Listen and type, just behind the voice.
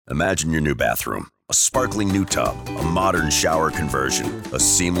Imagine your new bathroom. A sparkling new tub, a modern shower conversion, a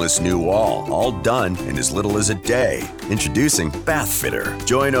seamless new wall, all done in as little as a day. Introducing Bath Fitter.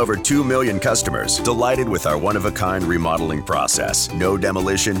 Join over 2 million customers delighted with our one-of-a-kind remodeling process. No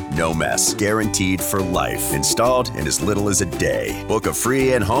demolition, no mess. Guaranteed for life. Installed in as little as a day. Book a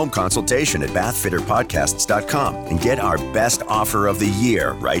free in-home consultation at bathfitterpodcasts.com and get our best offer of the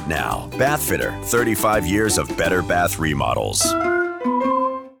year right now. Bath Fitter, 35 years of better bath remodels.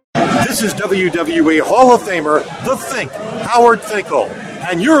 This is WWE Hall of Famer, The Think, Howard Finkel,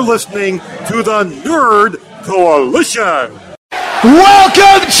 and you're listening to the Nerd Coalition.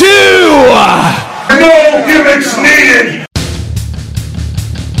 Welcome to No Gimmicks Needed!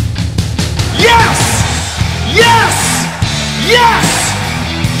 Yes! Yes! Yes!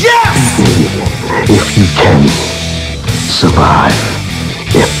 Yes! If you can survive,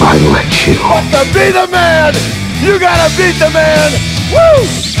 if I let you. To be the man, you gotta beat the man! Woo!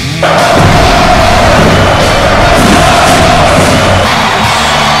 The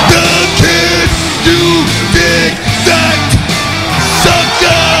kid you dig that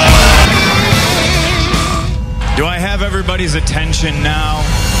sucker! Do I have everybody's attention now?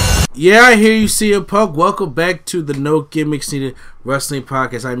 Yeah, I hear you, CM Punk. Welcome back to the No Gimmicks Needed Wrestling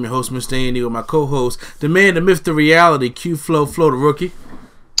Podcast. I'm your host, Mr. Andy, with my co-host, the man, the myth, the reality, Q-Flow, Flo the Rookie.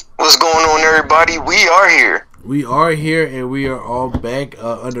 What's going on, everybody? We are here. We are here, and we are all back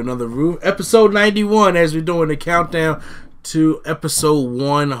under another roof. Episode 91, as we're doing the countdown to episode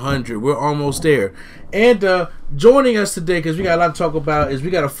 100. We're almost there. And joining us today, because we got a lot to talk about, is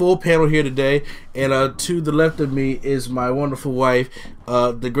we got a full panel here today. And to the left of me is my wonderful wife,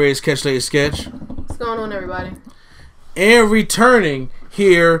 the greatest catch lady sketch. What's going on, everybody? And returning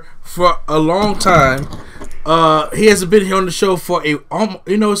here for a long time, he hasn't been here on the show for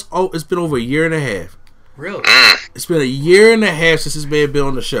it's been over a year and a half. Really? It's been a year and a half since this man been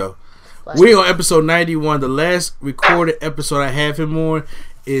on the show. We're on episode 91. The last recorded episode I have him on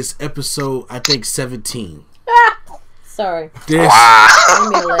is episode, I think, 17. Sorry. This, I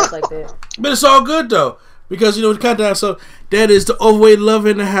didn't mean to laugh like that. But it's all good, though. Because, the countdown. So, that is the overweight love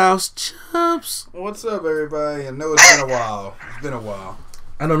in the house. Chops. What's up, everybody? I know it's been a while. It's been a while.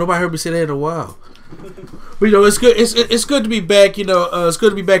 I know nobody heard me say that in a while. But it's good. It's good to be back. It's good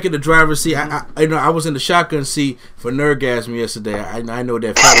to be back in the driver's seat. I was in the shotgun seat for Nerdgasm yesterday. I know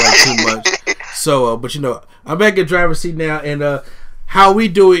that felt like too much. So, but I'm back in the driver's seat now. And how we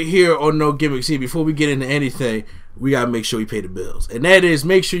do it here on No Gimmicks. See, before we get into anything, we gotta make sure we pay the bills, and that is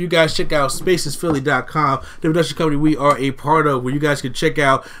make sure you guys check out spacesphilly.com, the production company we are a part of, where you guys can check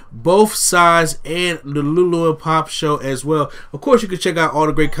out both sides and the Lulu and Pop show as well. Of course, you can check out all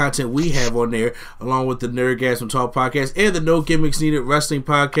the great content we have on there, along with the Nerdgasm Talk podcast and the No Gimmicks Needed Wrestling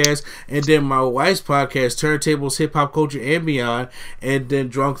podcast, and then my wife's podcast, Turntables, Hip Hop Culture and Beyond, and then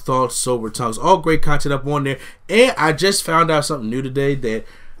Drunk Thoughts, Sober Tongues. All great content up on there. And I just found out something new today, that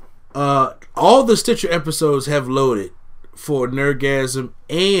all the Stitcher episodes have loaded for Nerdgasm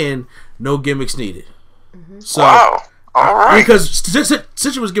and No Gimmicks Needed. Mm-hmm. So, wow. All right. Because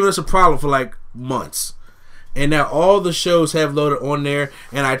Stitcher was giving us a problem for like months. And now all the shows have loaded on there.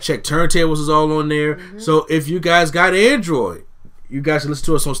 And I checked Turntables is all on there. Mm-hmm. So if you guys got Android, you guys can listen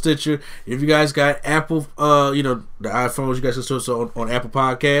to us on Stitcher. If you guys got Apple, the iPhones, you guys can listen to us on Apple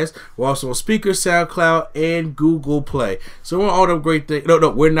Podcasts. We're also on Speaker, SoundCloud, and Google Play. So we're on all them great things. No,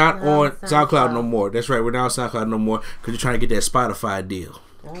 we're not on SoundCloud no more. That's right, we're not on SoundCloud no more because you're trying to get that Spotify deal.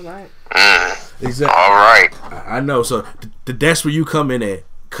 All right. Exactly. All right. I know. So that's where you come in at.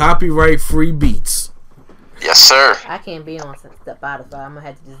 Copyright free beats. Yes, sir. I can't be on Spotify. I'm gonna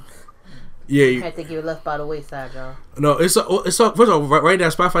have to just. Yeah, you had to get left by the wayside, y'all. No, it's first of all, right now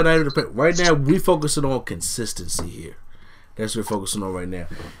Spotify not even right now we focusing on consistency here. That's what we're focusing on right now.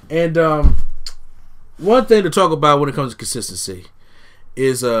 And one thing to talk about when it comes to consistency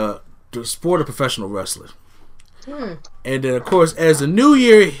is the sport of professional wrestling. And then of course, as the new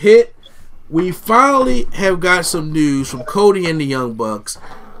year hit, we finally have got some news from Cody and the Young Bucks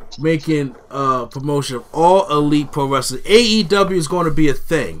making promotion of All Elite Pro Wrestling. AEW is going to be a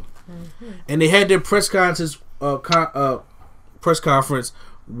thing. And they had their press conference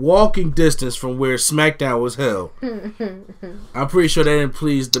walking distance from where SmackDown was held. I'm pretty sure that didn't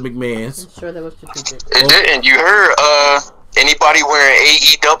please the McMahons. I'm sure that was strategic. It didn't. You heard anybody wearing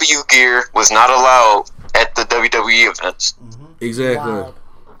AEW gear was not allowed at the WWE events. Exactly. Wow.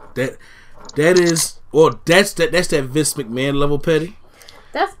 That is that Vince McMahon level petty.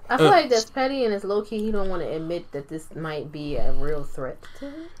 I feel like that's petty and it's low key. He don't want to admit that this might be a real threat to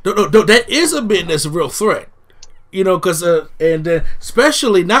him. No, that is admitting that's a real threat. You know, because and then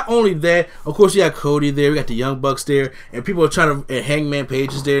especially not only that, of course, you got Cody there, we got the Young Bucks there, and people are trying to. And Hangman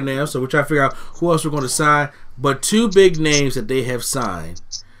Page is there now, so we're trying to figure out who else we're going to sign. But two big names that they have signed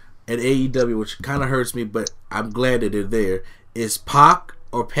at AEW, which kind of hurts me, but I'm glad that they're there, is Pac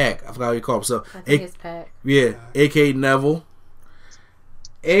or Pac. I forgot how you call himself. I think it's Pac. Yeah, A.K. Neville.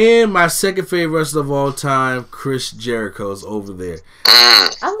 And my second favorite wrestler of all time, Chris Jericho, is over there. I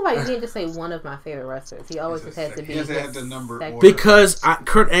don't know why you didn't just say one of my favorite wrestlers. He always just has to be. He doesn't have the number order. Because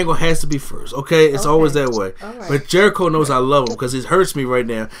Kurt Angle has to be first, okay? It's always that way. Right. But Jericho knows I love him because it hurts me right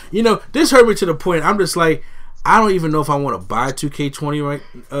now. You know, this hurt me to the point I'm just like, I don't even know if I want to buy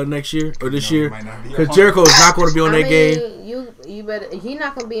 2K20 next year or this year. Because Jericho is not going to be on that game. You better. He's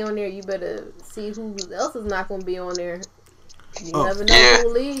not going to be on there. You better see who else is not going to be on there. You never know who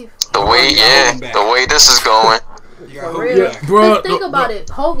will leave. The way this is going. For real. Bro, just think about it.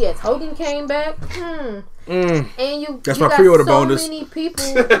 Hogan came back. And that's you my pre-order bonus. Many people,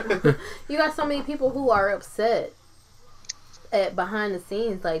 you got so many people who are upset at behind the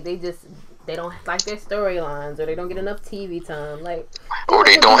scenes. Like they don't like their storylines, or they don't get enough TV time. Like, or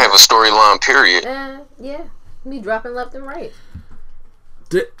they don't have a storyline. Period. Yeah, be dropping left and right.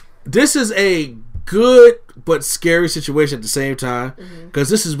 This is a good but scary situation at the same time, because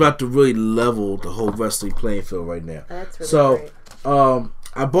this is about to really level the whole wrestling playing field right now. That's really great.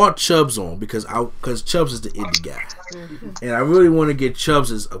 I bought Chubbs on because Chubbs is the indie guy, and I really want to get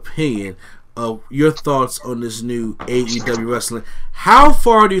Chubbs' opinion of your thoughts on this new AEW wrestling. How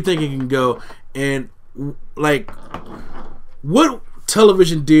far do you think it can go, and like what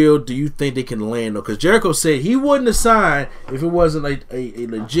television deal do you think they can land on? Because Jericho said he wouldn't have signed if it wasn't a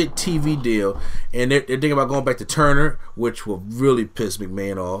legit TV deal, and they're thinking about going back to Turner, which will really piss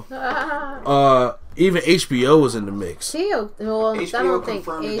McMahon off. Even HBO was in the mix. HBO I don't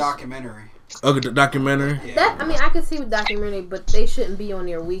confirmed think a documentary. The documentary? Yeah. I can see with documentary, but they shouldn't be on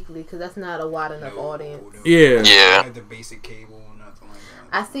there weekly because that's not a wide enough audience. Yeah. Yeah. The basic cable and nothing like that.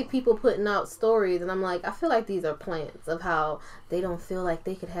 I see people putting out stories, and I'm like, I feel like these are plants of how they don't feel like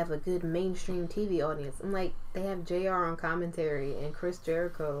they could have a good mainstream TV audience. I'm like, they have JR on commentary and Chris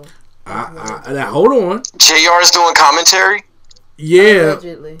Jericho. Now, hold on. JR is doing commentary? Yeah,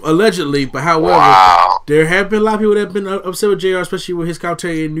 allegedly. But however, there have been a lot of people that have been upset with JR, especially with his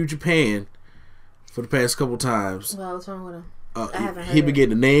commentary in New Japan for the past couple times. Well, what's wrong with him? I haven't heard he been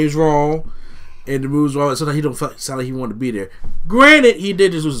getting the names wrong and the moves wrong. Sometimes he don't sound like he wanted to be there. Granted, he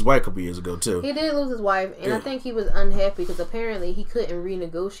did just lose his wife a couple years ago too. He did lose his wife, and I think he was unhappy because apparently he couldn't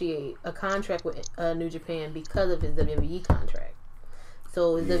renegotiate a contract with New Japan because of his WWE contract.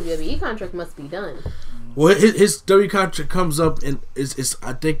 So his WWE contract must be done. Well, his WWE contract comes up and is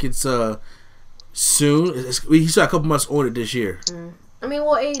I think it's soon. He still got a couple months on it this year. I mean,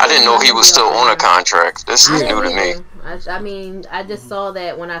 well, I didn't know he was still on a contract. This is new to me. I mean, I just saw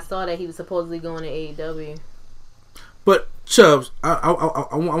that when I saw that he was supposedly going to AEW. But Chubbs, I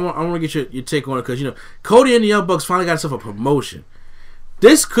want to get your take on it because Cody and the Young Bucks finally got himself a promotion.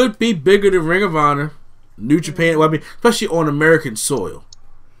 This could be bigger than Ring of Honor, New Japan. Well, I mean, especially on American soil.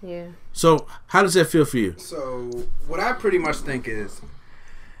 Yeah. So, how does that feel for you? So, what I pretty much think is,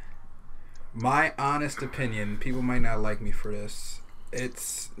 my honest opinion, people might not like me for this,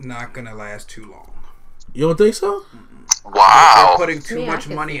 it's not going to last too long. You don't think so? Wow. They're putting too much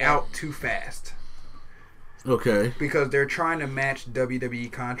money out too fast. Okay. Because they're trying to match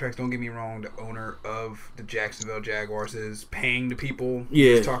WWE contracts. Don't get me wrong, the owner of the Jacksonville Jaguars is paying the people.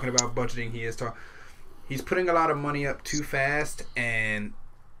 Yeah. He's talking about budgeting. He's putting a lot of money up too fast, and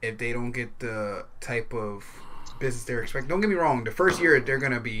if they don't get the type of business they're expecting, don't get me wrong, the first year they're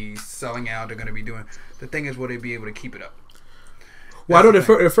going to be selling out, they're going to be doing, the thing is, will they be able to keep it up? Well, I know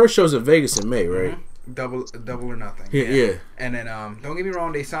the first show's in Vegas in May, right? Double or nothing. Yeah. And then, don't get me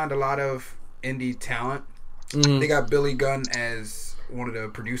wrong, they signed a lot of indie talent. They got Billy Gunn as one of the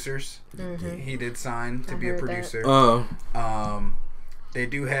producers. He did sign to be a producer. They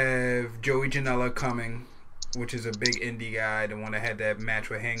do have Joey Janela coming, which is a big indie guy, the one that had that match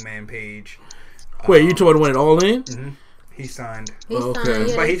with Hangman Page. Wait, you talking about the one at All In? He signed.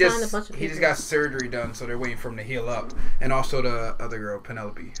 Okay. But he just got surgery done, so they're waiting for him to heal up. And also the other girl,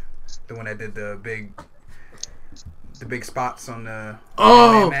 Penelope, the one that did the big spots on the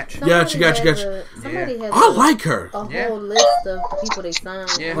match. Gotcha. Somebody has I like her. A whole list of the people they signed.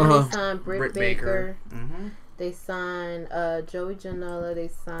 Yeah. They signed Britt Baker. Mm-hmm. They signed Joey Janela. They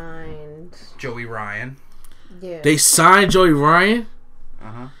signed Joey Ryan. Yeah. They signed Joey Ryan?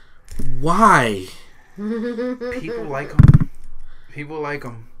 Why? People like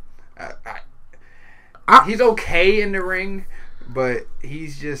him. He's okay in the ring, but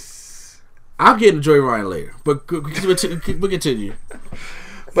he's just... I'll get into Joey Ryan later, but we'll continue.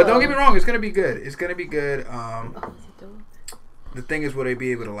 But don't get me wrong, it's gonna be good. It's gonna be good. The thing is, will they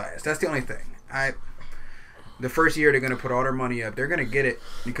be able to last? That's the only thing. The first year they're gonna put all their money up. They're gonna get it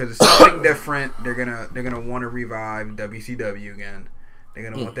because it's something different. They're gonna want to revive WCW again. They're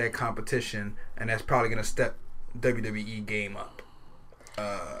gonna want that competition, and that's probably gonna step WWE game up.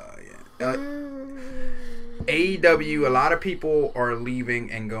 AEW, a lot of people are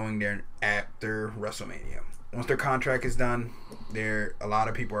leaving and going there after WrestleMania. Once their contract is done, a lot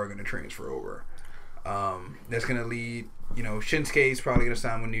of people are going to transfer over. That's going to lead, Shinsuke is probably going to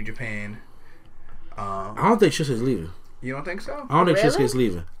sign with New Japan. I don't think Shinsuke's leaving. You don't think so? I don't think Shinsuke's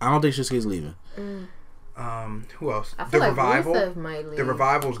leaving. Who else? I feel like Rusev might leave. The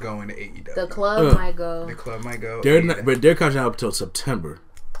Revival's going to AEW. The Club might go. But they're contract up until September.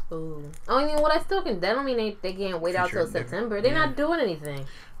 Ooh. I mean, I still can. That don't mean they can't wait out till September. They're not doing anything.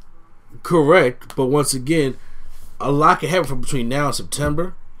 Correct, but once again, a lot can happen from between now and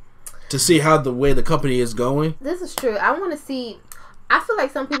September to see how the way the company is going. This is true. I want to see. I feel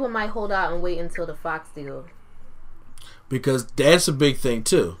like some people might hold out and wait until the Fox deal. Because that's a big thing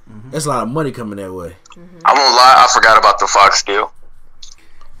too. Mm-hmm. That's a lot of money coming that way. Mm-hmm. I won't lie, I forgot about the Fox deal.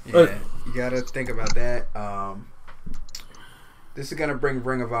 Yeah, you gotta think about that. This is gonna bring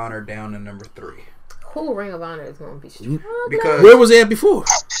Ring of Honor down to number 3. Who Ring of Honor is gonna be strong? Because where was it at before?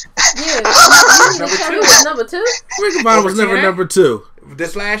 Yeah, number 2. Ring of Honor was never number 2.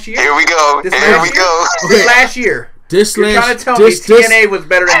 This last year. Here we go. This last year. You're trying to tell me TNA was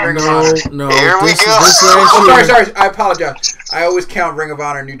better than Ring of Honor. No. Here we go. Sorry. I apologize. I always count Ring of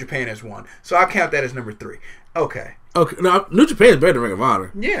Honor and New Japan as one, so I'll count that as number 3. Okay. No, New Japan is better than Ring of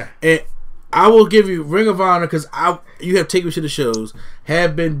Honor. Yeah. And I will give you Ring of Honor because you have taken me to the shows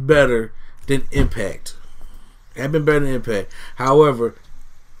have been better than Impact. However,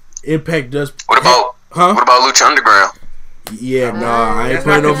 Impact does. What about Lucha Underground? Yeah, I ain't that's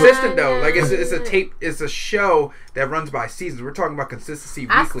putting not consistent though. Like it's a tape, it's a show that runs by seasons. We're talking about consistency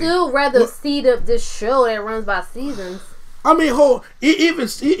weekly. I still rather see this show that runs by seasons. I mean, even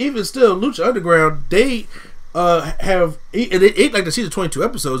still, Lucha Underground, they have it like the season 22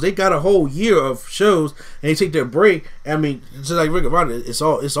 episodes. They got a whole year of shows and they take their break. I mean, just like Ring of Honor, it's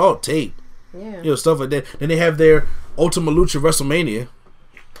all tape. Yeah, stuff like that. Then they have their Ultima Lucha WrestleMania.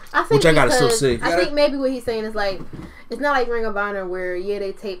 Which I gotta still see. I think maybe what he's saying is like it's not like Ring of Honor where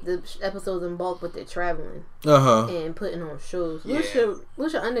they tape the episodes in bulk, but they're traveling and putting on shows. Yeah.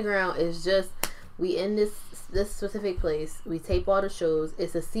 Lucha Underground is just we in this specific place. We tape all the shows.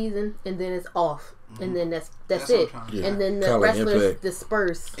 It's a season and then it's off, and then that's it. And then the wrestlers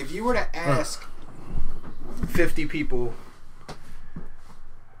disperse. If you were to ask 50 people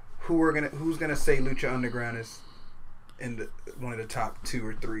who's gonna say Lucha Underground is in one of the top 2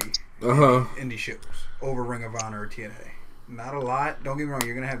 or 3 indie shows over Ring of Honor or TNA. Not a lot. Don't get me wrong.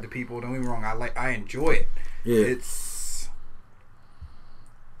 You're gonna have the people. Don't get me wrong. I enjoy it. Yeah. It's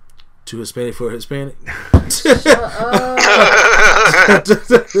too Hispanic for a Hispanic.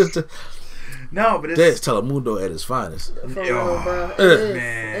 No, but that's Telemundo at its finest. For real, bro.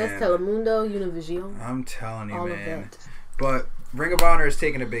 It's Telemundo, Univision. I'm telling you, man. But Ring of Honor is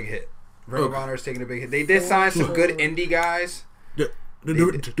taking a big hit. Ring of Honor is taking a big hit. They did sign some good indie guys.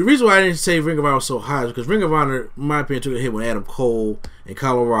 The reason why I didn't say Ring of Honor was so high is because Ring of Honor, in my opinion, took a hit when Adam Cole and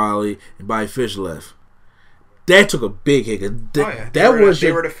Kyle O'Reilly and Bobby Fish left. That took a big hit. That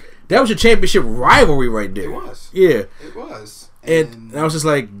was your championship rivalry right there. It was. Yeah. It was. And I was just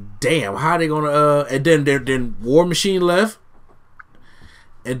like, damn, how are they gonna? And then War Machine left.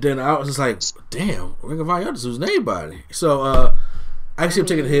 And then I was just like, damn, Ring of Honor just losing anybody. So I can see him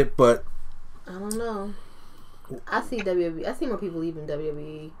taking a hit, but I don't know. I see WWE. I see more people leaving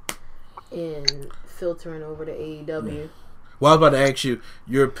WWE and filtering over to AEW. Yeah. Well, I was about to ask you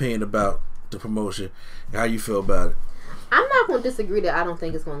your opinion about the promotion and how you feel about it. I'm not going to disagree that I don't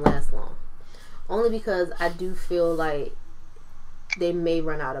think it's going to last long. Only because I do feel like they may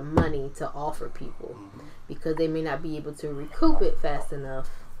run out of money to offer people because they may not be able to recoup it fast enough.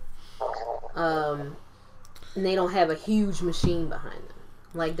 And they don't have a huge machine behind them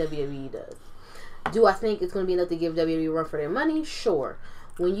like WWE does. Do I think it's going to be enough to give WWE a run for their money? Sure.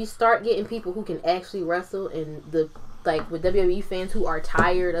 When you start getting people who can actually wrestle and with WWE fans who are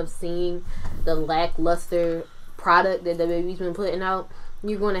tired of seeing the lackluster product that WWE's been putting out,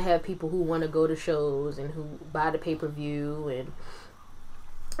 you're going to have people who want to go to shows and who buy the pay-per-view. And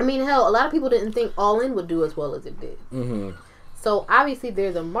I mean, hell, a lot of people didn't think All In would do as well as it did. Mm-hmm. So obviously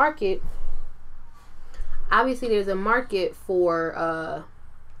there's a market.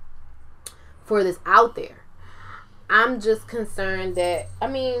 For this out there. I'm just concerned that, I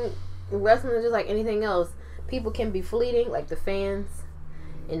mean, wrestling is just like anything else. People can be fleeting, like the fans,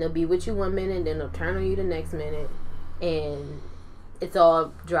 and they'll be with you one minute, then they'll turn on you the next minute, and it's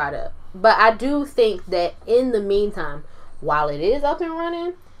all dried up. But I do think that in the meantime, while it is up and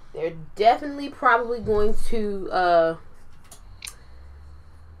running, they're definitely probably going to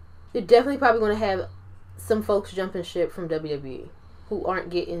have some folks jumping ship from WWE who aren't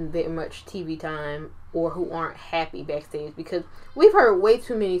getting very much TV time or who aren't happy backstage, because we've heard way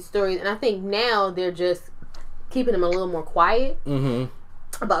too many stories, and I think now they're just keeping them a little more quiet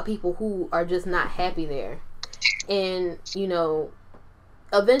about people who are just not happy there. And, you know,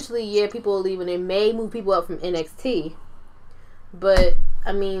 eventually, yeah, people will leave and they may move people up from NXT, but,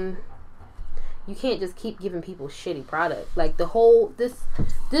 I mean, you can't just keep giving people shitty product. Like, this whole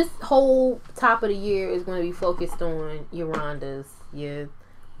top of the year is going to be focused on your Rondas, your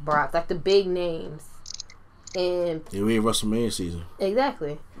Brocks, like the big names. And yeah, we in WrestleMania season.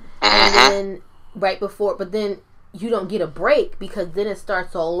 Exactly. And then right before, but then you don't get a break because then it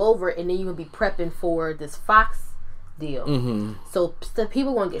starts all over, and then you're going to be prepping for this Fox deal. So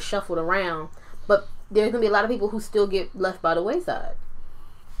people going to get shuffled around, but there's going to be a lot of people who still get left by the wayside,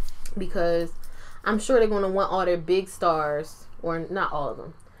 because I'm sure they're going to want all their big stars, or not all of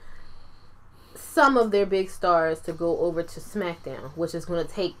them, some of their big stars to go over to SmackDown, which is going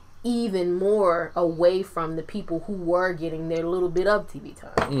to take even more away from the people who were getting their little bit of TV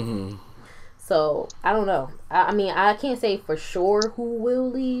time. So, I don't know. I mean, I can't say for sure who will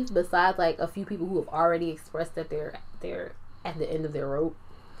leave, besides like a few people who have already expressed that they're at the end of their rope.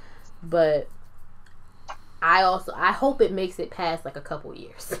 But I hope it makes it past like a couple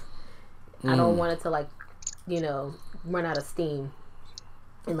years. I don't want it to, like, you know, run out of steam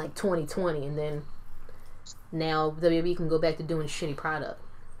in like 2020, and then now WWE can go back to doing shitty product.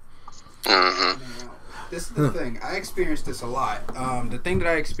 This is the thing. I experienced this a lot. The thing that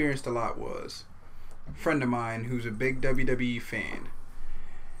I experienced a lot was a friend of mine who's a big WWE fan.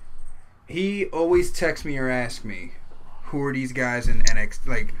 He always texts me or asks me, who are these guys in NXT?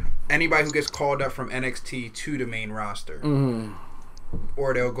 Like, anybody who gets called up from NXT to the main roster.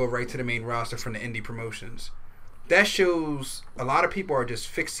 Or they'll go right to the main roster from the indie promotions. That shows a lot of people are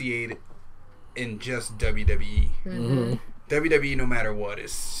just fixated in just WWE. WWE, no matter what,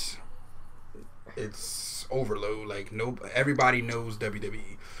 it's overload. Like, everybody knows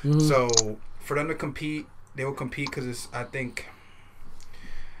WWE. So for them to compete, they will compete because I think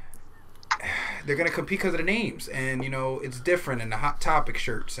they're gonna compete because of the names, and you know it's different, and the Hot Topic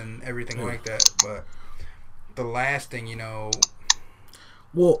shirts and everything like that. But the last thing, you know.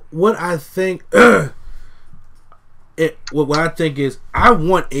 Well, what I think, what I think is, I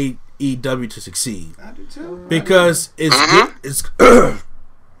want AEW to succeed. I do too. Because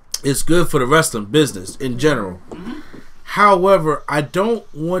it's good for the wrestling business in general. However, I don't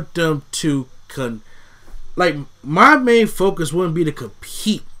want them to like, my main focus wouldn't be to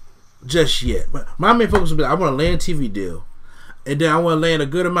compete just yet. But my main focus would be, I want to land a TV deal, and then I want to land a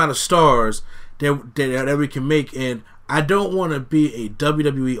good amount of stars that we can make. And I don't want to be a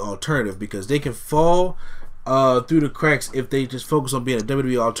WWE alternative, because they can fall through the cracks if they just focus on being a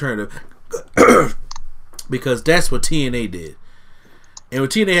WWE alternative. Because that's what TNA did. And when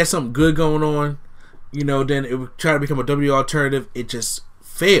TNA had something good going on, you know, then it would try to become a WWE alternative. It just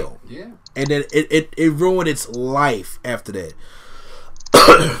failed. Yeah. And then it ruined its life after that.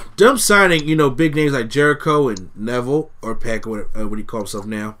 Them signing, you know, big names like Jericho and Neville, or Pac, what he calls himself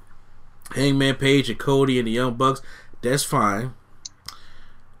now, Hangman Page and Cody and the Young Bucks, that's fine.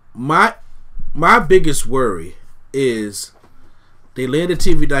 My biggest worry is they landed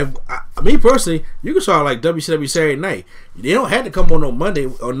TV. Me personally, you can start like WCW Saturday Night. They don't have to come on Monday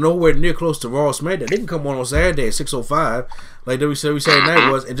or nowhere near close to Raw or SmackDown. They can come on Saturday at 6:05, like WCW Saturday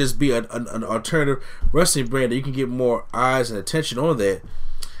Night was, and just be an alternative wrestling brand that you can get more eyes and attention on that.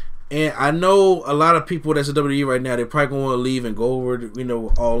 And I know a lot of people that's in WWE right now, they're probably going to want to leave and go over, you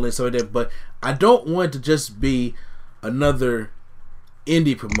know, all in, stuff like that. But I don't want it to just be another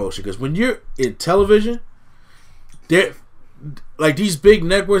indie promotion, because when you're in television, they're like these big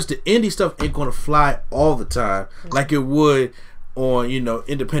networks, the indie stuff ain't gonna fly all the time like it would on, you know,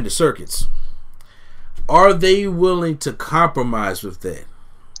 independent circuits. Are they willing to compromise with that?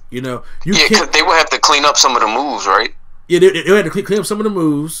 You know, because they will have to clean up some of the moves, right? Yeah, they have to clean up some of the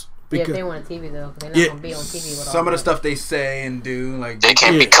moves. Because, if they want a TV though, they're not gonna be on TV with some of the stuff they say and do. Like, they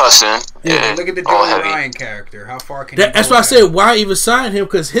can't be cussing. Yeah, look at the Joey Ryan character. How far can that's why I said, why even sign him?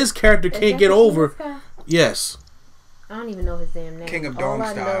 Because his character can't get over. Yes. I don't even know his damn name. King of Dome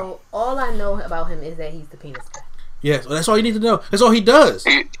style. All I know about him is that he's the penis guy. Yes, well, that's all you need to know. That's all he does.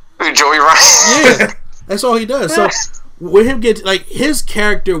 Joey Ryan. Yeah, that's all he does. So with him get like his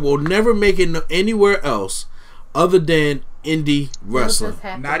character will never make it anywhere else other than indie wrestling.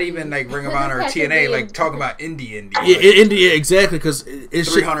 Not even like Ring of Honor or TNA. Like talking about indie. Yeah, indie, exactly. Because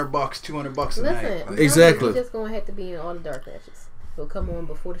it's $300, $200 a night. Like, exactly. He's just gonna have to be in all the dark matches. He'll come on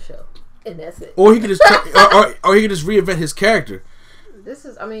before the show, and that's it. Or he could just or he could just reinvent his character. This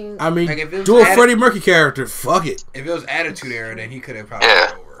is, I mean, like do a Freddie Mercury character. Fuck it. If it was Attitude Era, then he could have probably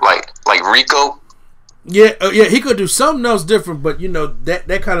over. like Rico. Yeah, he could do something else different, but you know that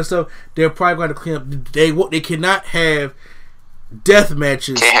kind of stuff they're probably going to clean up. They cannot have death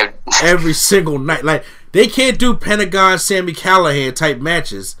matches every single night. Like they can't do Pentagon Sami Callihan type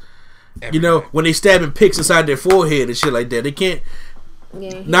matches. You know, when they stabbing picks inside their forehead and shit like that. They can't.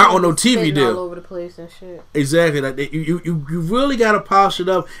 Yeah, not on no TV deal. All over the place and shit. Exactly. Like you really got to polish it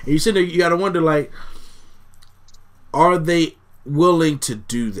up, and you sit there. You got to wonder, like, are they willing to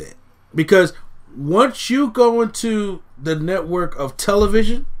do that? Because once you go into the network of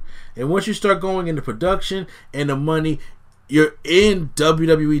television, and once you start going into production and the money, you're in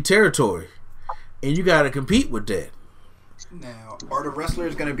WWE territory, and you got to compete with that. Now, are the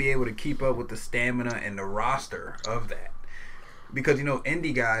wrestlers going to be able to keep up with the stamina and the roster of that? Because, you know,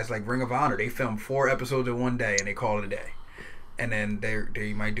 indie guys like Ring of Honor, they film 4 episodes in one day and they call it a day. And then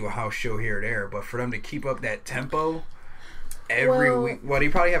they might do a house show here or there. But for them to keep up that tempo every week, well, they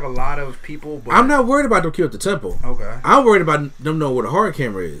probably have a lot of people. But I'm not worried about them keep up the tempo. Okay. I'm worried about them knowing what a hard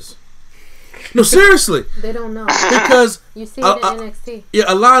camera is. No, seriously. They don't know. Because you see it in NXT. Yeah,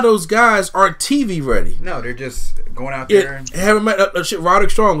 a lot of those guys aren't TV ready. No, they're just going out there. And haven't met shit.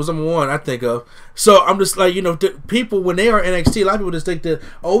 Roderick Strong was number 1, I think of. So I'm just like, you know, people when they are in NXT, a lot of people just think that,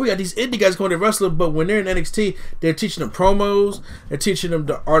 oh, we got these indie guys going to wrestle, but when they're in NXT, they're teaching them promos, they're teaching them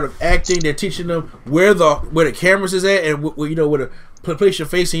the art of acting, they're teaching them where the cameras is at, and you know where the place you're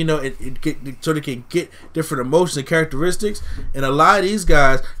facing, you know, so they can get different emotions and characteristics. And a lot of these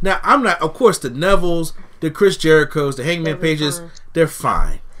guys, now I'm not, of course, the Nevilles, the Chris Jerichos, the Hangman Pages, they're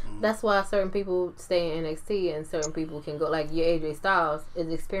fine. That's why certain people stay in NXT and certain people can go, like your AJ Styles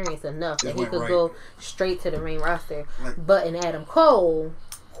is experienced enough that he could go straight to the main roster. But in Adam Cole,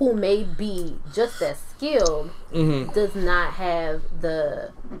 who may be just as skilled, does not have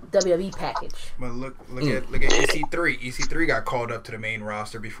the WWE package. But look at EC3. EC3 got called up to the main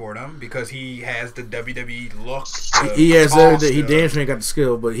roster before them because he has the WWE look. He has everything. He damn sure ain't got the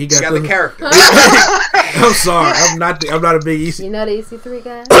skill, but he got the character. I'm sorry, I'm not a big EC. You know the EC3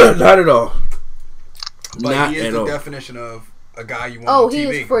 guy? Not at all. But not he is at the all. definition of a guy you want on TV. He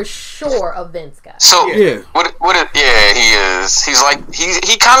is for sure a Vince guy. So he is. He's like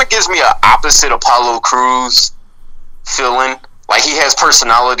he kind of gives me an opposite Apollo Crews feeling. Like he has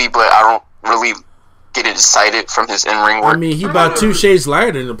personality, but I don't really get excited from his in-ring work. I mean, he about 2 shades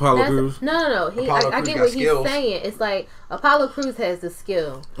lighter than Apollo Crews. No. I get what he's saying. It's like Apollo Crews has the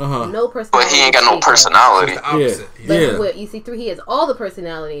skill, no personality, but he ain't got no personality. But with EC3, he has all the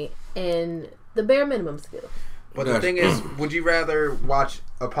personality and the bare minimum skill. But the thing is, would you rather watch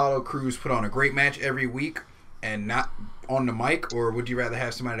Apollo Crews put on a great match every week and not on the mic, or would you rather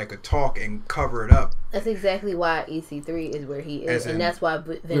have somebody that could talk and cover it up? That's exactly why EC3 is where he is, and that's why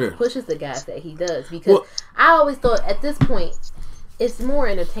Vince pushes the guys that he does. Because I always thought at this point, it's more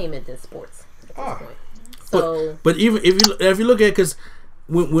entertainment than sports. At this point. So, but even if you look at it, because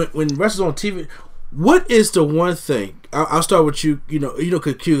when wrestlers on TV. What is the one thing? I'll start with you. You know,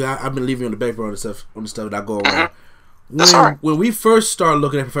 cause Q, I've been leaving you on the background on the stuff that I go around. When we first started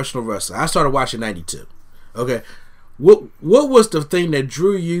looking at professional wrestling, I started watching '92. Okay, what was the thing that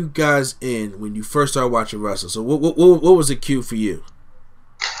drew you guys in when you first started watching wrestling? So what was the Q for you?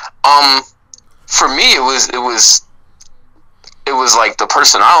 For me, it was like the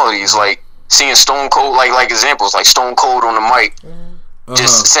personalities, like seeing Stone Cold, like examples, like Stone Cold on the mic.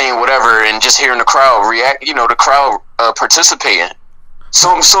 Just saying whatever and just hearing the crowd react, you know, the crowd participating.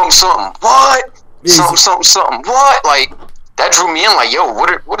 Something, what? Something, what? Like, that drew me in, like, yo,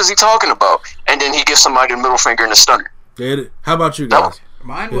 what is he talking about? And then he gives somebody the middle finger and the stunner. How about you guys?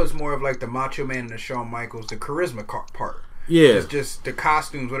 Mine was more of like the Macho Man and the Shawn Michaels, the charisma part. Yeah. It's just the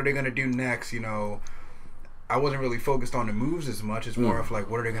costumes, what are they going to do next, you know? I wasn't really focused on the moves as much. It's more of like,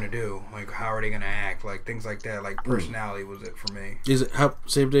 what are they gonna do? Like, how are they gonna act? Like things like that. Like personality was it for me. Is it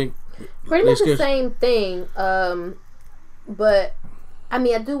same thing? Pretty much the same thing. But I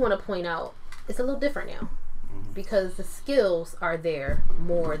mean, I do want to point out it's a little different now because the skills are there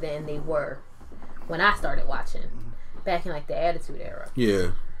more than they were when I started watching back in like the Attitude Era.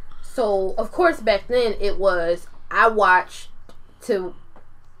 Yeah. So of course back then it was I watched to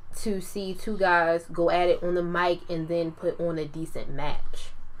see 2 guys go at it on the mic and then put on a decent match.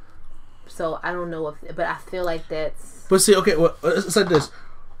 So I don't know but I feel like that's. But see, okay, well, it's like this.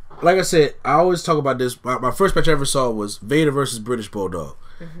 Like I said, I always talk about this. My first match I ever saw was Vader versus British Bulldog.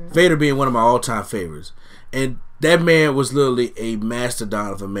 Vader being one of my all-time favorites, and that man was literally a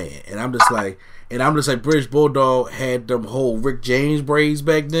mastodon of a man. And I'm just like, British Bulldog had them whole Rick James braids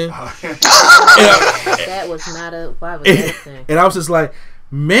back then. That was not a. Why was that thing? And I was just like,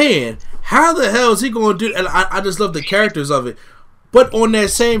 man, how the hell is he going to do? And I just love the characters of it. But on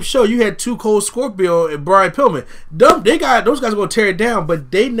that same show, you had Too Cold Scorpio and Brian Pillman. Those guys are going to tear it down,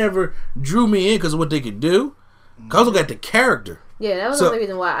 but they never drew me in because of what they could do. Because I was looking at the character. Yeah, that was the only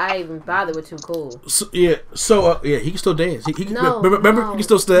reason why I even bothered with Too Cold. So, he can still dance. He can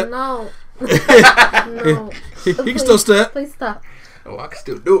still step. No. He can still step. Please stop. Oh, I can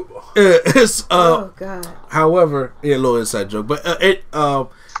still do it. Oh God. However, a little inside joke, but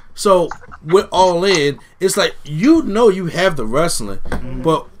so with All In, it's like you have the wrestling,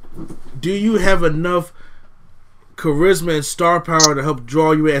 but do you have enough charisma and star power to help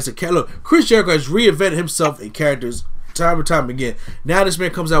draw you in as a character? Look, Chris Jericho has reinvented himself in characters time and time again. Now this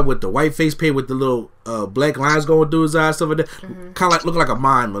man comes out with the white face paint with the little black lines going through his eyes, stuff like that. Kind of like looking like a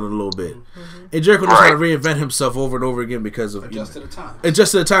mime a little bit. And Jericho knows how to reinvent himself over and over again because of Adjust to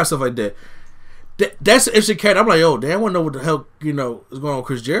the time, stuff like that. That's an interesting character. I'm like, oh, damn, I want to know what the hell is going on with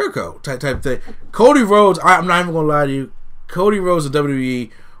Chris Jericho type thing. Cody Rhodes, I'm not even gonna lie to you. Cody Rhodes in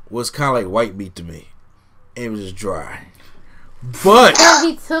WWE was kind of like white meat to me, and it was just dry. But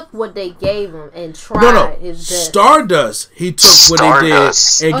he took what they gave him and tried his best. Stardust, he took what they did. And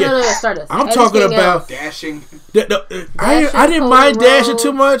Stardust. I'm talking about dashing. I didn't mind Dashing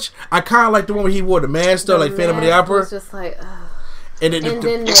too much. I kind of like the one where he wore the mask, though, like Phantom of the Opera. Was just like, and then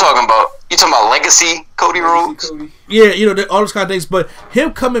you talking about legacy Cody Rhodes? Yeah, all those kind of things. But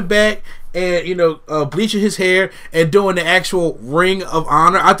him coming back and bleaching his hair and doing the actual Ring of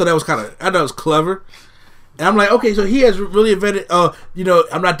Honor, I thought that was clever. And I'm like, okay, so he has really invented. I'm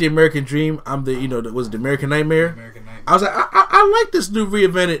not the American Dream. I'm the was it the American Nightmare? I was like, I like this new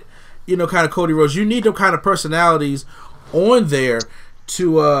reinvented, kind of Cody Rhodes. You need them kind of personalities on there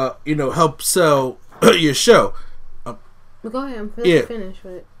to help sell your show. But go ahead, I'm finished,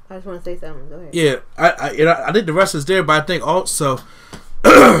 but I just want to say something. Go ahead. Yeah, I think the rest is there, but I think also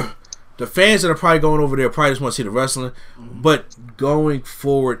the fans that are probably going over there probably just want to see the wrestling. But going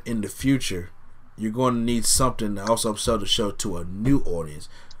forward in the future, you're going to need something to also sell the show to a new audience,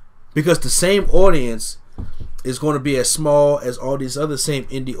 because the same audience is going to be as small as all these other same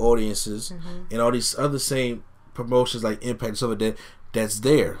indie audiences and all these other same promotions like Impact and stuff like that that's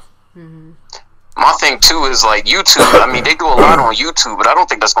there. My thing too is like YouTube. I mean, they do a lot on YouTube, but I don't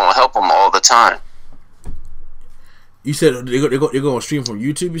think that's going to help them all the time. You said they're going to stream from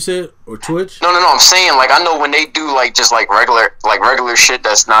YouTube, you said, or Twitch? No. I'm saying, like, I know when they do like just like regular shit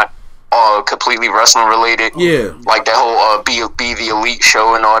that's not completely wrestling related. Yeah. Like that whole be the Elite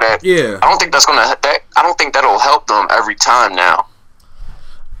show and all that. Yeah. I don't think I don't think that'll help them every time now.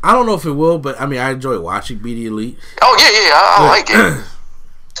 I don't know if it will, but I mean, I enjoy watching Be the Elite. Oh yeah, I like it.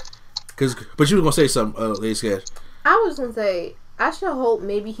 But you were gonna say something, Lady Sketch. I was gonna say I should hope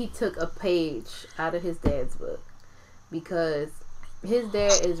maybe he took a page out of his dad's book, because his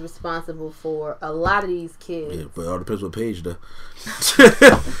dad is responsible for a lot of these kids. Yeah, but it all depends what page though. I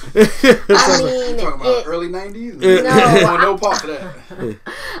mean, talking about early 90s? No part of that.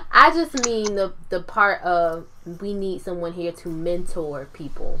 I just mean the part of we need someone here to mentor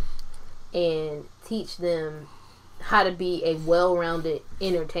people and teach them how to be a well-rounded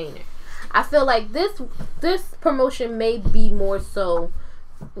entertainer. I feel like this promotion may be more so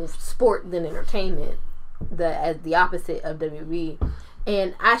sport than entertainment, as the opposite of WWE.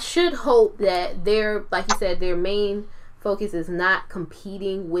 And I should hope that like you said, their main focus is not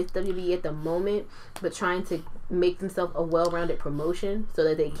competing with WWE at the moment, but trying to make themselves a well-rounded promotion so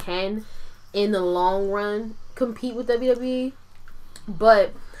that they can, in the long run, compete with WWE.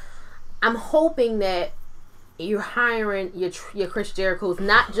 But I'm hoping that you're hiring your Chris Jericho's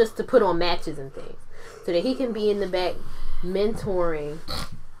not just to put on matches and things, so that he can be in the back mentoring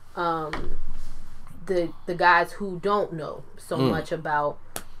the guys who don't know so much about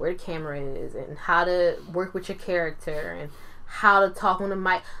where the camera is and how to work with your character and how to talk on the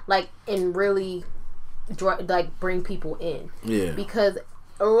mic, like, and really bring people in. Yeah. Because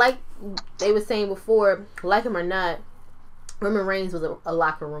like they were saying before, like him or not, Roman Reigns was a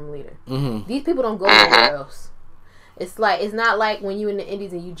locker room leader. These people don't go anywhere else. It's not like when you in the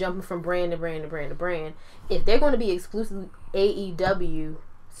indies and you jumping from brand to brand to brand to brand. If they're going to be exclusive AEW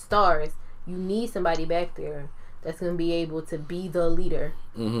stars, you need somebody back there that's going to be able to be the leader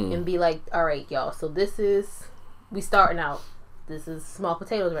and be like, all right, y'all, so we starting out. this is small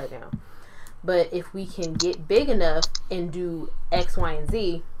potatoes right now. But if we can get big enough and do X, Y, and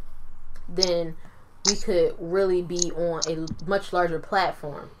Z, then we could really be on a much larger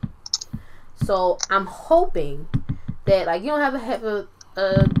platform. So I'm hoping that, like, you don't have a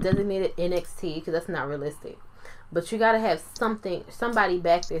designated NXT because that's not realistic. But you gotta have somebody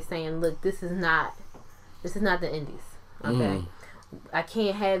back there saying, "Look, this is not the Indies." Okay, I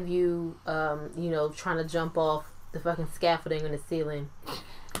can't have you, trying to jump off the fucking scaffolding on the ceiling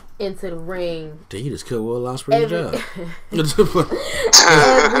into the ring. He just killed Will Ospreay's job.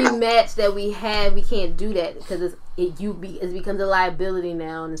 Every match that we have, we can't do that because it becomes a liability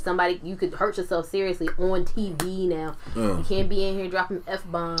now, and you could hurt yourself seriously on TV now. You can't be in here dropping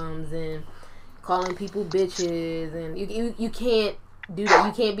F-bombs and calling people bitches, and you can't do that.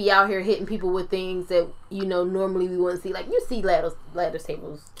 You can't be out here hitting people with things that normally we wouldn't see. Like, you see ladders,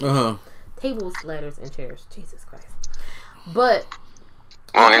 tables, ladders, and chairs. Jesus Christ! But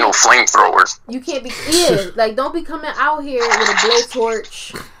well, ain't no flamethrowers. You can't be like, don't be coming out here with a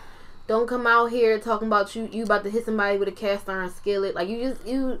blowtorch. Don't come out here talking about you about to hit somebody with a cast iron skillet. Like, you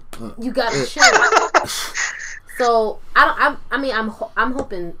gotta chill. So I'm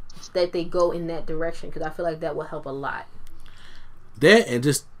hoping that they go in that direction because I feel like that will help a lot. That, and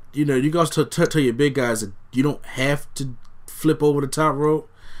just you guys tell your big guys that you don't have to flip over the top rope.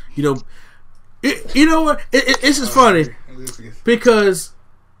 You know what? It's just funny because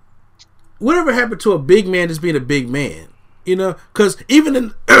whatever happened to a big man just being a big man? Because even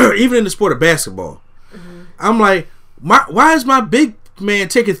in the sport of basketball, I'm like, why is my big man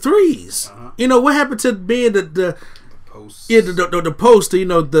taking threes? What happened to being the post? Yeah, the post.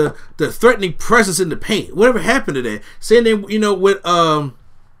 The threatening presence in the paint. Whatever happened to that? Same thing, with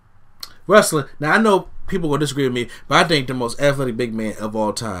wrestling. Now I know people will disagree with me, but I think the most athletic big man of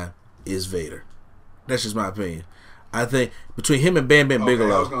all time is Vader. That's just my opinion. I think between him and Bam Bam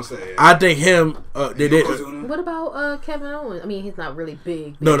Bigelow, I was gonna say, yeah. I think him. What about Kevin Owens? I mean, he's not really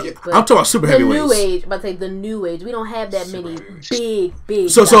big. No, I'm talking about super heavyweights. The new age, but the new age. We don't have that many big.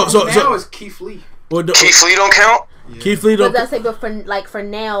 So now it's Keith Lee. Keith Lee don't count. Yeah. Keith Lee don't. But for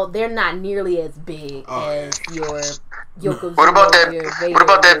now, they're not nearly as big as your Yokozuna. What about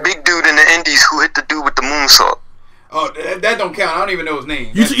that big dude in the Indies who hit the dude with the moonsault? Oh, that don't count. I don't even know his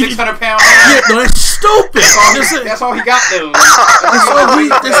name. That 600 pound. Yeah, no, that's stupid. That's all he got though.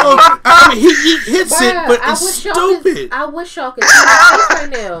 I mean, he hits it, but it's stupid. I wish y'all could see my face right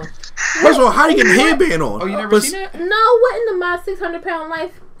now. First of all, how do you get a headband on? Oh, you never seen that? No, what in my 600 pound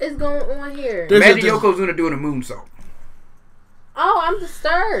life is going on here? Imagine Yokozuna doing a moonsault. Oh, I'm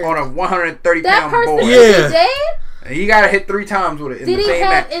disturbed. On a 130 that pound person board. Is dead? And he got to hit 3 times with it. Did he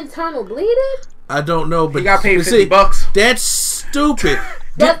have internal bleeding? I don't know, but he got paid $50. That's stupid.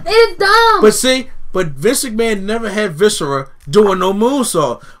 That is dumb. But Vince McMahon never had Viscera doing no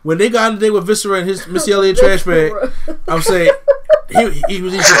moonsault. When they got in there with Viscera and his Missy Elliott trash bag, I'm saying he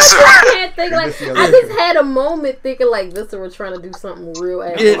was. I just had a moment thinking like Viscera trying to do something real.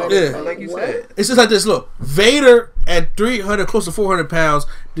 Like you said, it's just like this. Look, Vader at 300, close to 400 pounds,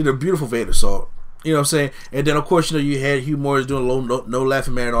 did a beautiful Vader salt. You know what I'm saying? And then, of course, you had Hugh Morris doing no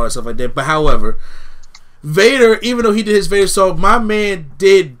laughing man and all that stuff like that. But, however, Vader, even though he did his Vader salt, my man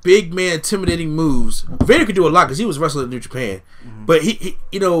did big man intimidating moves. Vader could do a lot because he was wrestling in New Japan. Mm-hmm. But,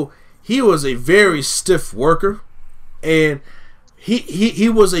 he was a very stiff worker. And he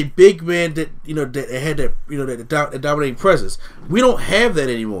was a big man that, that had that dominating presence. We don't have that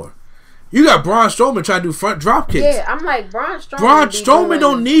anymore. You got Braun Strowman trying to do front drop kicks. Yeah, I'm like, Braun Strowman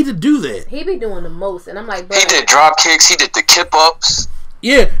don't need to do that. He be doing the most, and I'm like, bro, he did drop kicks. He did the kip ups.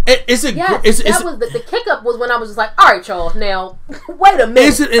 Yeah, the kick up was when I was just like, all right, y'all, now wait a minute.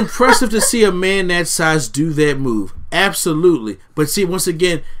 Is it impressive to see a man that size do that move? Absolutely, but see, once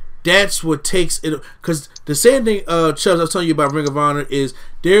again, that's what takes it. Because the same thing, Chubbs, I was telling you about Ring of Honor is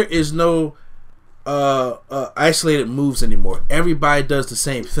there is no isolated moves anymore. Everybody does the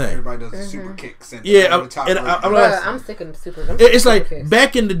same thing. Everybody does the super kicks. And I'm sick of the super. It's like kicks.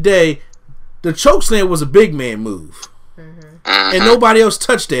 Back in the day, the chokeslam was a big man move, and nobody else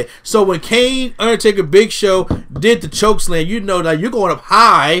touched that. So when Kane, Undertaker, Big Show did the chokeslam, like you're going up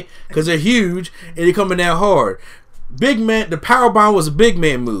high because they're huge and you're coming down hard. Big man, the powerbomb was a big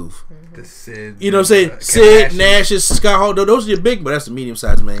man move. The Sid, you know what I'm saying? Sid, Nash's, Scott Hall, those are your big, but that's the medium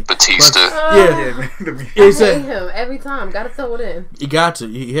sized man. Batista. I hate him every time. Gotta throw it in. You got to.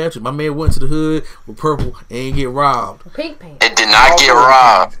 You have to. My man went to the hood with purple and ain't get robbed. Pink pants. It did not get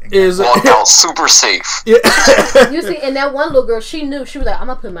robbed. Walked out super safe. Yeah. You see, and that one little girl, she knew. She was like, I'm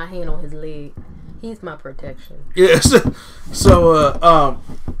gonna put my hand on his leg. He's my protection. Yes. So,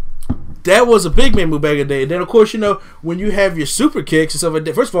 that was a big man move back in the day. And then, of course, when you have your super kicks and stuff like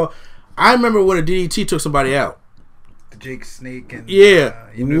that. First of all, I remember when a DDT took somebody out. The Jake Snake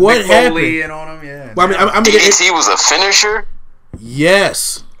and what happened? And on him, yeah. Well, I mean, DDT was a finisher.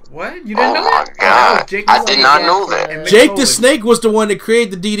 Yes. What? You didn't know that? Oh my god! I did not know that. Jake the Snake was the one that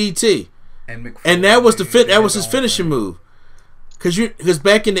created the DDT, and that was that was his finishing move. Because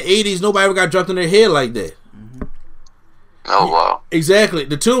back in the 80s, nobody ever got dropped in their head like that. Oh wow! Exactly.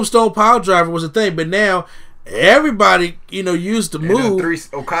 The Tombstone Pile Driver was a thing, but now everybody used the move.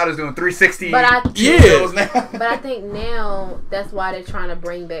 Okada's doing 360. But but I think now that's why they're trying to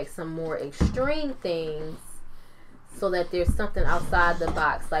bring back some more extreme things, so that there's something outside the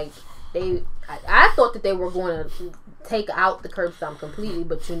box. Like I thought that they were going to take out the curb stomp completely,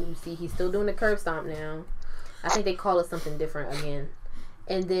 but you see, he's still doing the curb stomp now. I think they call it something different again.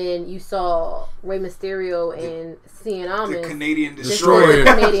 And then you saw Rey Mysterio and Cien Almas. The Canadian Destroyer.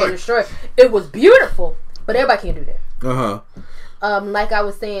 Canadian Destroyer. It was beautiful, but everybody can't do that. Uh-huh. Like I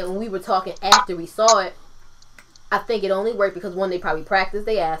was saying, when we were talking after we saw it, I think it only worked because, one, they probably practiced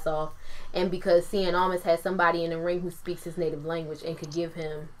their ass off, and because Cien Almas had somebody in the ring who speaks his native language and could give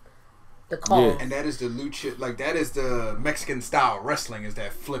him the call. Yeah. And that is the lucha, like that is the Mexican style wrestling, is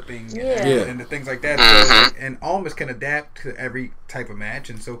that flipping and the things like that. So, and Almas can adapt to every type of match,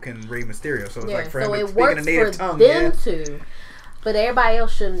 and so can Rey Mysterio. So it's like for him speaking a native tongue. Them too. But everybody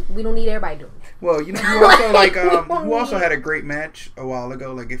else shouldn't. We don't need everybody doing it. Well, who also who also had a great match a while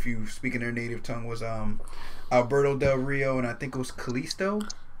ago. Like if you speak in their native tongue was Alberto Del Rio, and I think it was Kalisto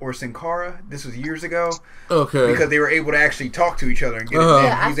or Sin Cara. This was years ago. Okay. Because they were able to actually talk to each other and get it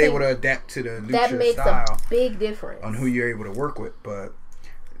in. He's able to adapt to the lucha that makes style. A big difference on who you're able to work with. But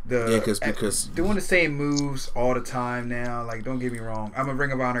because doing the same moves all the time now, like, don't get me wrong, I'm a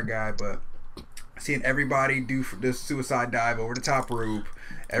Ring of Honor guy, but seeing everybody do the suicide dive over the top rope,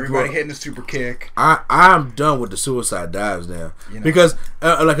 everybody hitting the super kick. I'm done with the suicide dives now. Because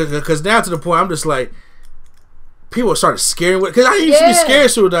now to the point I'm just like, people started scaring with, because I used to be scared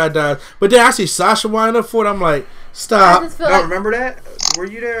of suicide dives, but then I see Sasha wind up for it. I'm like, stop. Remember that? Were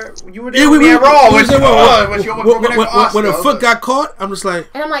you there? You were there with me at Raw. When a foot got caught, I'm just like,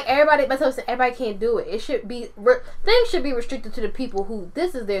 and I'm like, everybody can't do it. It should be things should be restricted to the people who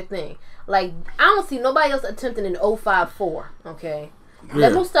this is their thing. Like, I don't see nobody else attempting an 054. Okay,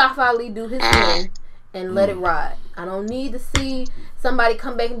 let Mustafa Ali do his thing and let it ride. I don't need to see somebody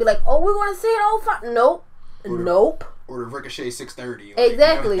come back and be like, oh, we're going to see an 05. Nope. Or the Ricochet 630.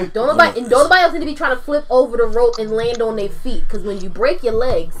 Exactly. Don't nobody else need to be trying to flip over the rope and land on their feet. Because when you break your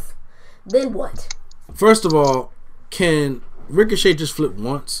legs, then what? First of all, can Ricochet just flip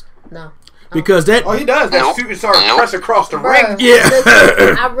once? No. Because that... Oh, he does. That shooting star press across the ring. Yeah.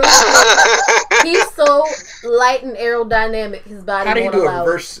 I really he's so light and aerodynamic. His body How do you do a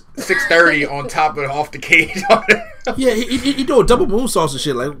reverse 630 on top of off the cage? Yeah, he do a double moonsault and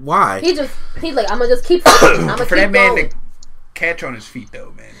shit. Like, why? He's like, I'm gonna just keep flipping. I'm for that man to catch on his feet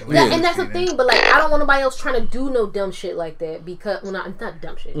though, man. And that's the thing. But like, I don't want nobody else trying to do no dumb shit like that, because not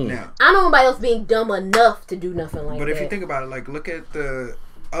dumb shit. No. I don't want nobody else being dumb enough to do nothing like that. But if you think about it, like, look at the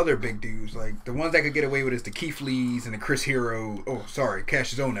other big dudes, like the ones that could get away with is the Keith Lees and the Chris Hero. Oh, sorry,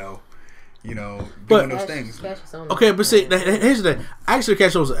 Cassius Ohno. Doing those things. Okay, but see, here's the thing. Actually,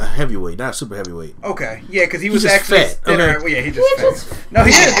 Cassius was a heavyweight, not super heavyweight. Okay, yeah, because he was just actually fat. thinner. Okay. Yeah, he just fat. No, he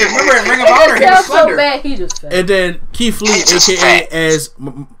is. Remember in Ring of Honor, he was slender. So bad, he just fat. And then Keith Lee, aka as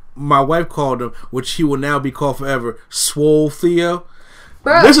my wife called him, which he will now be called forever, Swole Theo.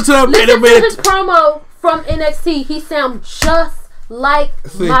 Bro, listen to his promo from NXT. He sounds just like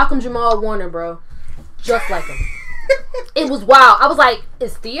Malcolm Jamal Warner, bro. Just like him. It was wild. I was like,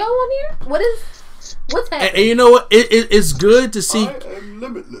 is Theo on here? What's happening? And you know what? It's good to see. I am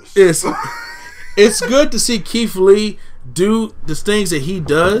limitless. It's good to see Keith Lee do the things that he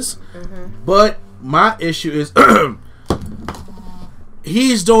does. But my issue is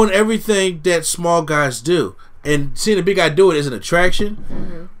he's doing everything that small guys do. And seeing a big guy do it is an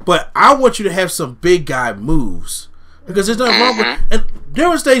attraction. But I want you to have some big guy moves. Because there's nothing wrong with... And there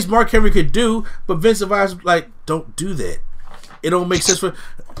was things Mark Henry could do, but Vince advised, like, don't do that. It don't make sense for...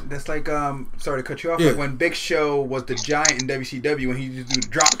 That's like, sorry to cut you off, like when Big Show was the giant in WCW, when he just do the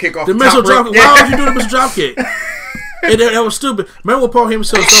drop kick off the top rope. Why would you do the missile drop kick? That was stupid. Remember what Paul Heyman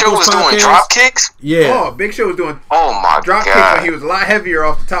said? Big Show was doing drop kicks? Yeah. Oh, Big Show was doing drop kicks when he was a lot heavier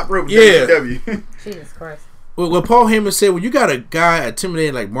off the top rope in WCW. Jesus Christ. Well, Paul Heyman said, when you got a guy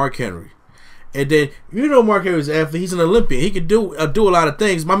intimidating like Mark Henry, and then Mark Henry's an athlete, he's an Olympian, he can do a lot of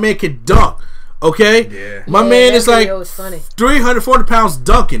things. My man can dunk. Okay? Yeah. My man is like 340 pounds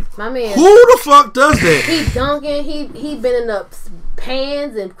dunking. My man. Who the fuck does that? He dunking. He been in the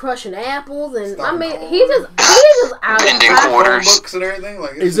pans and crushing apples, and I mean, he's just out bending of quarters, books and everything.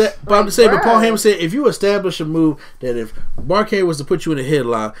 Like, is that? But I'm just saying. But Paul Heyman said, if you establish a move that if Mark Henry was to put you in a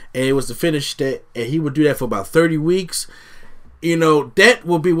headlock and it was to finish that, and he would do that for about 30 weeks, you know, that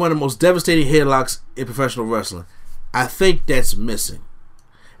will be one of the most devastating headlocks in professional wrestling. I think that's missing,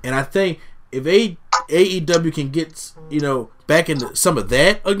 and I think if AEW can get, you know, back into some of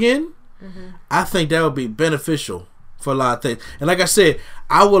that again, I think that would be beneficial for a lot of things. And like I said,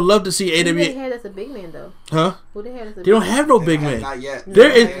 I would love to see AEW. Who they had as a big man though? Huh? Who they had as a they don't have no big man. Not yet.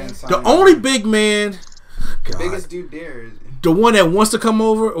 There is the only big man. The biggest dude there is the one that wants to come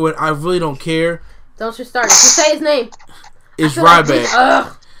over. Or I really don't care. Don't you start. Just say his name. It's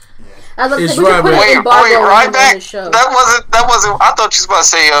Ryback. It's Ryback. Wait, Ryback. That wasn't. I thought you was about to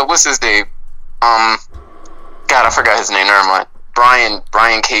say what's his name? God, I forgot his name. Never mind.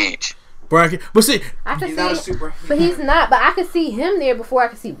 Brian Cage. But see, he's not a super. But he's not. But I could see him there before I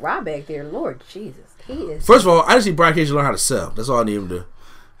could see Ryback there. Lord Jesus, he is. First of all, I just see Brian Cage learn how to sell. That's all I need him to do.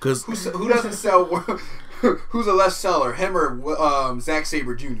 Cause who doesn't sell? Who's a less seller, him or Zack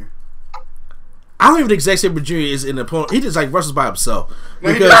Sabre Jr.? I don't even think Zack Sabre Jr. is an opponent. He just like wrestles by himself.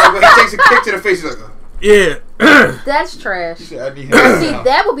 No, because he takes a kick to the face. He's like, yeah. That's trash. See,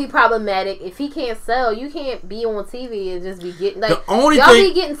 that would be problematic. If he can't sell, you can't be on TV and just be getting like y'all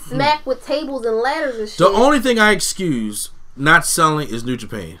be getting smacked with tables and ladders and shit. The only thing I excuse not selling is New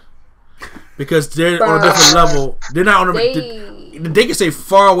Japan. Because they're on a different level. They're not on a. They can stay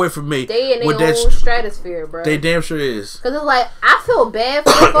far away from me. They in their own stratosphere, bro. They damn sure is. Because it's like, I feel bad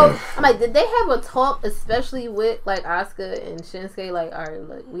for the folks. I'm like, did they have a talk, especially with like Asuka and Shinsuke? Like, all right,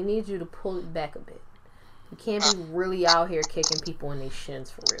 look, we need you to pull it back a bit. You can't be really out here kicking people in their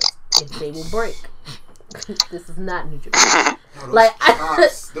shins for real. If they will break. This is not New Japan. Like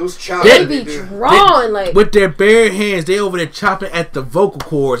those chops, they be drawing like with their bare hands. They over there chopping at the vocal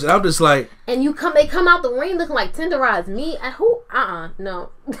cords, and I'm just like. And they come out the ring looking like tenderized meat. And who? No.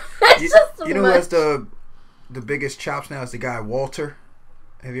 That's just too much. Who has the biggest chops now? Is the guy Walter.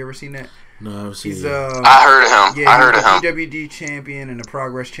 Have you ever seen that? No, I've seen him. I heard of him. Yeah, I heard of him. PWG champion and the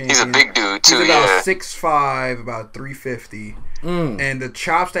Progress champion. He's a big dude too. He's about 6'5", about 350. And the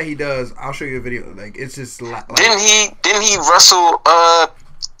chops that he does, I'll show you a video. Like it's just like, didn't he wrestle?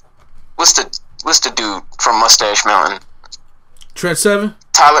 What's the dude from Mustache Mountain? Trent Seven.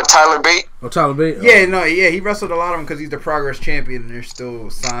 Tyler Bate. Oh, Tyler Bate. Oh. Yeah, he wrestled a lot of them because he's the Progress champion and they're still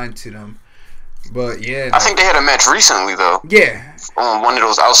signed to them. But yeah, I think they had a match recently though. Yeah, on one of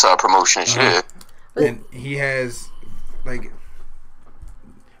those outside promotions. Yeah, and he has like,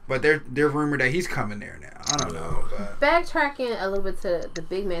 but they're rumored that he's coming there now. I don't know. But. Backtracking a little bit to the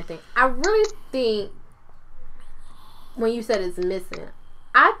big man thing, I really think when you said it's missing,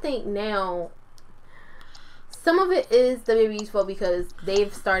 I think now some of it is WWE's fault because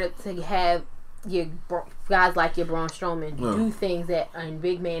they've started to have your guys like your Braun Strowman do things that a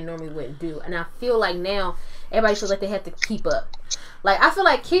big man normally wouldn't do, and I feel like now everybody feels like they have to keep up. Like I feel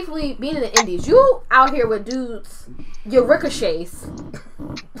like Keith Lee being in the Indies, you out here with dudes, your Ricochets,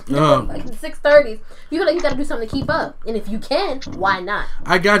 like the 630s. You feel like you got to do something to keep up, and if you can, why not?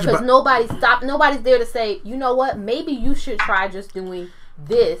 I got you. Because nobody's there to say, you know what, maybe you should try just doing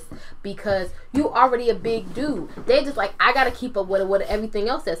this because you already a big dude. They just like, I gotta keep up with everything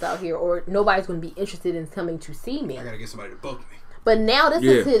else that's out here, or nobody's gonna be interested in coming to see me. I gotta get somebody to book me. But now this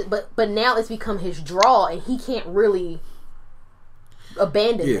is his. But now it's become his draw, and he can't really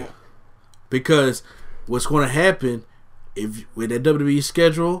abandon that. Because what's going to happen if with that WWE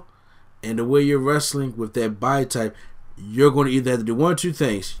schedule and the way you're wrestling with that body type, you're going to either have to do one or two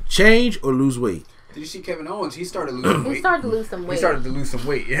things: change or lose weight. Did you see Kevin Owens? He started losing weight. He started to lose some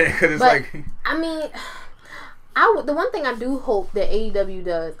weight. Yeah, because it's like. I mean, the one thing I do hope that AEW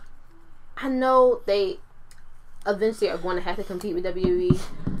does, I know they eventually are going to have to compete with WWE,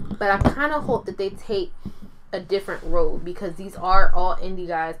 but I kind of hope that they take a different road because these are all indie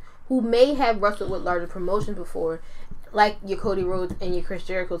guys who may have wrestled with larger promotions before, like your Cody Rhodes and your Chris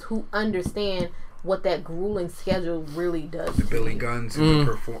Jericho's, who understand what that grueling schedule really does. The Billy Gunn's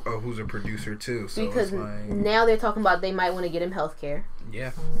who's a producer too. So because now they're talking about they might want to get him healthcare.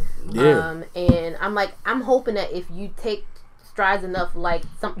 Yeah. And I'm hoping that if you take strides enough, like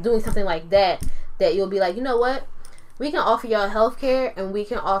doing something like that you'll be like, you know what, we can offer y'all healthcare and we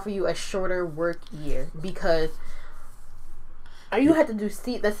can offer you a shorter work year because you have to do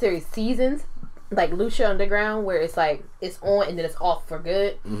that series seasons like Lucha Underground where it's like it's on and then it's off for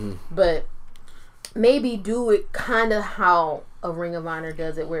good, but maybe do it kind of how a Ring of Honor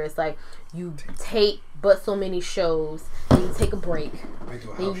does it, where it's like you tape but so many shows, then you take a break,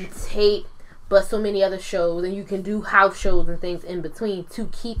 then you tape but so many other shows, and you can do house shows and things in between to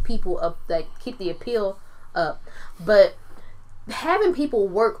keep people up, like keep the appeal up. But having people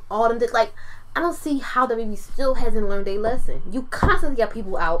work all them, like, I don't see how WWE still hasn't learned a lesson. You constantly got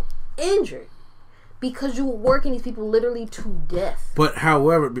people out injured because you're working these people literally to death. But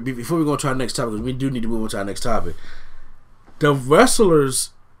however, before we go to our next topic, because we do need to move on to our next topic, the wrestlers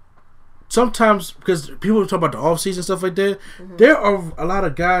sometimes, because people talk about the off season stuff like that, there are a lot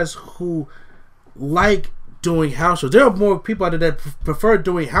of guys who like doing house shows. There are more people out there that prefer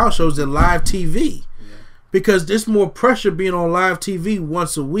doing house shows than live TV, because there's more pressure being on live TV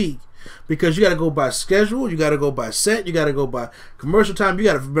once a week, because you got to go by schedule, you got to go by set, you got to go by commercial time, you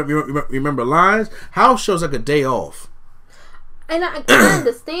got to remember lines. House shows like a day off. And I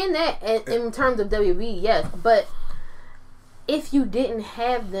understand that in terms of WWE, yes, but if you didn't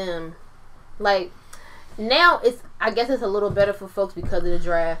have them, like, now I guess it's a little better for folks because of the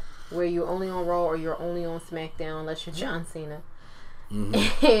draft, where you're only on Raw or you're only on SmackDown unless you're John Cena.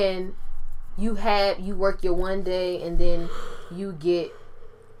 And you work your one day and then you get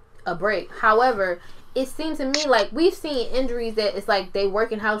a break. However, it seems to me like we've seen injuries that it's like they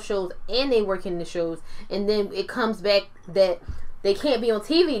work in house shows and they work in the shows, and then it comes back that they can't be on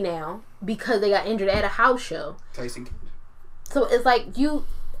TV now because they got injured at a house show. Tyson. So it's like you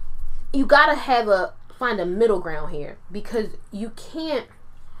gotta find a middle ground here, because you can't.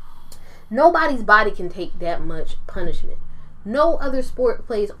 Nobody's body can take that much punishment. No other sport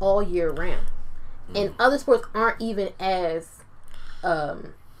plays all year round, and other sports aren't even as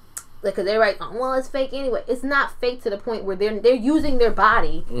because they're like, oh, well, it's fake anyway. It's not fake to the point where they're using their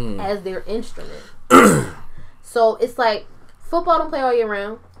body as their instrument. So it's like football don't play all year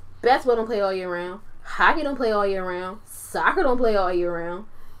round, basketball don't play all year round, hockey don't play all year round, soccer don't play all year round.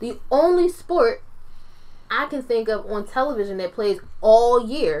 The only sport I can think of on television that plays all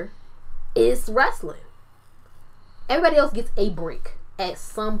year is wrestling. Everybody else gets a break at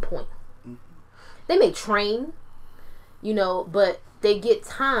some point. They may train, but they get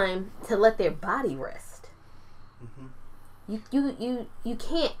time to let their body rest. You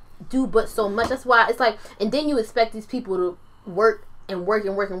can't do but so much. That's why it's like, and then you expect these people to work and work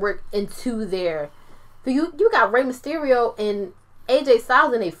and work and work into their. So you got Rey Mysterio and AJ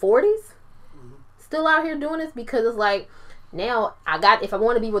Styles in their 40s still out here doing this, because it's like, now if I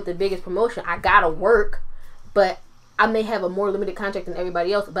want to be with the biggest promotion, I gotta work, but I may have a more limited contract than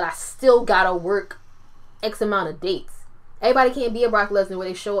everybody else, but I still gotta work X amount of dates. Everybody can't be a Brock Lesnar where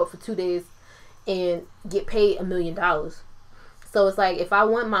they show up for 2 days and get paid $1 million. So it's like, if I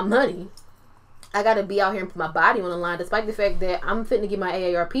want my money, I gotta be out here and put my body on the line, despite the fact that I'm fitting to get my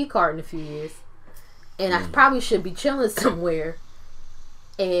AARP card in a few years, and I probably should be chilling somewhere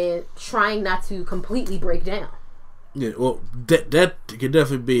and trying not to completely break down. Yeah, well, that could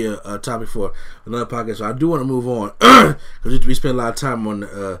definitely be a topic for another podcast. So I do want to move on because we spent a lot of time on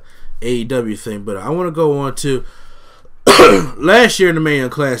the AEW thing, but I want to go on to last year in the Mae Young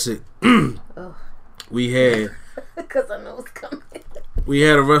Classic. We had, because I know it's coming. We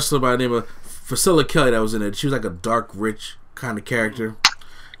had a wrestler by the name of Priscilla Kelly that was in it. She was like a dark, rich kind of character.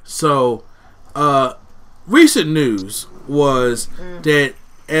 So, recent news was that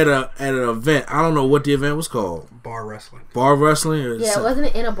at an event, I don't know what the event was called. Bar wrestling. Bar wrestling? Yeah, wasn't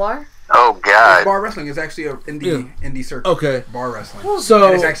it in a bar? Oh, God. Bar wrestling is actually an indie circuit. Okay. Bar wrestling. So,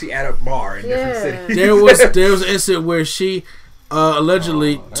 and it's actually at a bar in different cities. There was an incident where she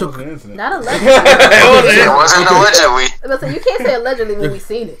allegedly took... Not allegedly. It wasn't allegedly. Listen, you can't say allegedly when we've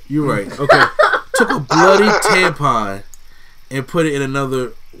seen it. You're right. Okay. Took a bloody tampon and put it in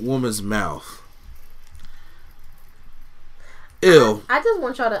another woman's mouth. Ew. I just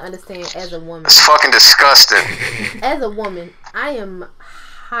want y'all to understand, as a woman, it's fucking disgusting. As a woman, I am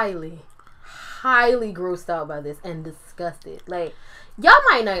highly grossed out by this and disgusted. Like, y'all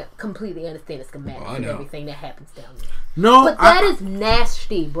might not completely understand the schematics and everything that happens down there. No, but that is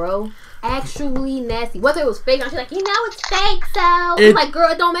nasty, bro. Actually nasty. Whether it was fake or not, she's like, it's fake, so I'm like, girl,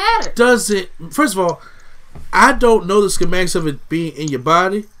 it don't matter. Does it? First of all, I don't know the schematics of it being in your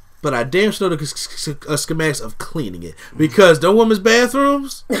body, but I damn sure know the schematics of cleaning it, because the women's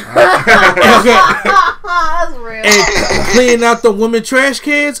bathrooms, that's real, and cleaning out the women trash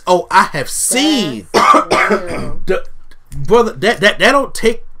cans. Oh, I have seen. Brother, that don't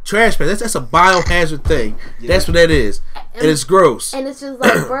take trash bags. That's a biohazard thing. Yeah. That's what that is, and it's gross. And it's just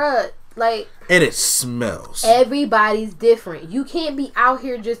like, bruh, like, and it smells. Everybody's different. You can't be out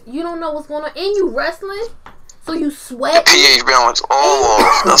here you don't know what's going on, and you wrestling. So you sweat. pH balance.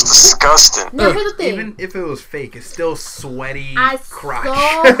 Oh, that's disgusting. Now here's the thing. Even if it was fake, it's still sweaty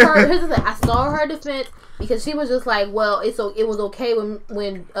crotch. Here's the thing. I saw her defense because she was just like, well, it was okay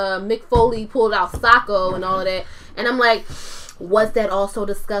when Mick Foley pulled out Sacco and all of that, and I'm like, was that also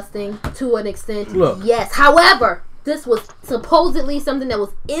disgusting to an extent? Look. Yes. However, this was supposedly something that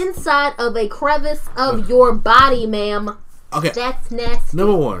was inside of a crevice of your body, ma'am. Okay. That's nasty.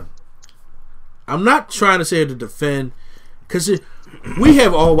 Number one, I'm not trying to say to defend, because we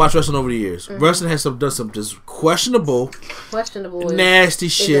have all watched wrestling over the years. Mm-hmm. Wrestling has done some just questionable, nasty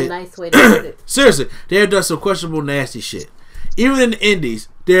shit. Is a nice way to put it. Seriously, they have done some questionable, nasty shit. Even in the indies,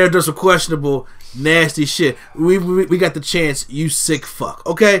 they have done some questionable, nasty shit. We got the chance, you sick fuck.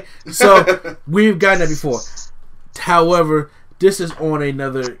 Okay, so we've gotten that before. However, this is on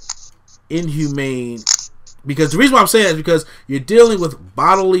another inhumane. Because the reason why I'm saying that is because you're dealing with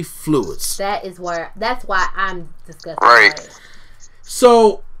bodily fluids. That's why I'm disgusted. Right.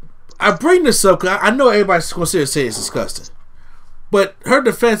 So I bring this up because I know everybody's going to say it's disgusting. But her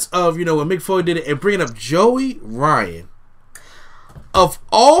defense of, when Mick Foley did it and bringing up Joey Ryan, of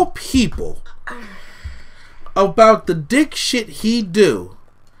all people, about the dick shit he do,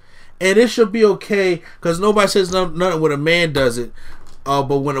 and it should be okay because nobody says nothing when a man does it,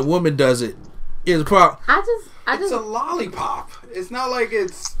 but when a woman does it, is a problem. It's a lollipop. It's not like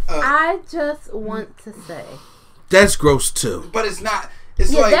it's. I just want to say that's gross too. But it's not.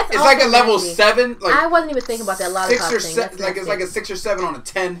 It's like a level 7. Like I wasn't even thinking about that lollipop 6 or thing. 7. Like it's like a 6 or 7 on a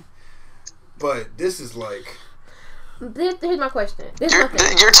 10. But this is like. Here's my question.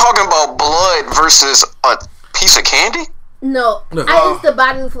 You're talking about blood versus a piece of candy? No. I just the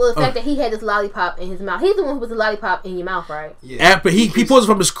bodily fluid. The fact that he had this lollipop in his mouth. He's the one who puts the lollipop in your mouth, right? Yeah. But he pulls it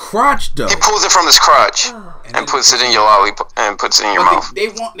from his crotch, though. He pulls it from his crotch and puts it in your lollipop and puts it in your mouth. They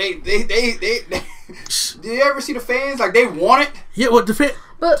want they. Do you ever see the fans? Like they want it. Yeah. Well, the fan.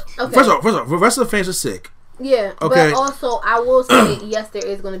 But okay. First of all, the rest of the fans are sick. Yeah. Okay. But also, I will say yes, there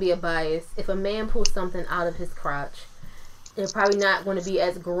is going to be a bias. If a man pulls something out of his crotch, they're probably not going to be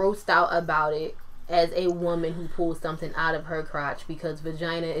as grossed out about it as a woman who pulls something out of her crotch, because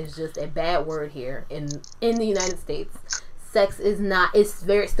vagina is just a bad word here in the United States. Sex is not. It's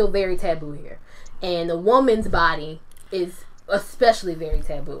still very taboo here, and the woman's body is especially very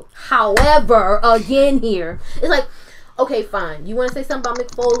taboo. However, again here, it's like, okay, fine. You want to say something about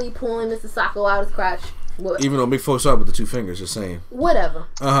Mick Foley pulling Mr. Sacco out of his crotch? What? Even though Mick Foley started with the 2 fingers, just saying. Whatever.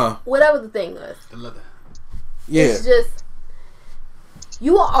 Whatever the thing was. The leather. Yeah. It's just.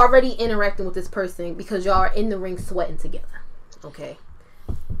 You are already interacting with this person because y'all are in the ring sweating together. Okay.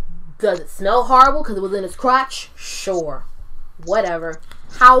 Does it smell horrible because it was in his crotch? Sure. Whatever.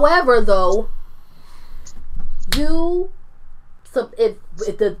 However, though, if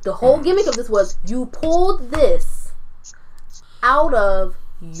the whole gimmick of this was you pulled this out of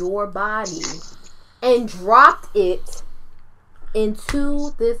your body and dropped it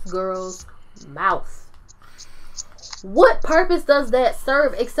into this girl's mouth. What purpose does that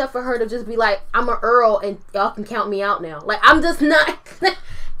serve except for her to just be like, I'm an Earl and y'all can count me out now? Like, I'm just not.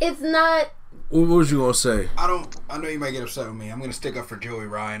 It's not. What was you gonna say? I know you might get upset with me. I'm gonna stick up for Joey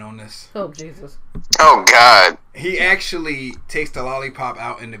Ryan on this. Oh Jesus. Oh God. He actually takes the lollipop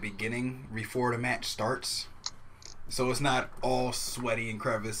out in the beginning before the match starts, so it's not all sweaty and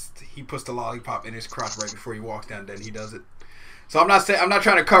creviced. He puts the lollipop in his crotch right before he walks down. Then he does it. So I'm not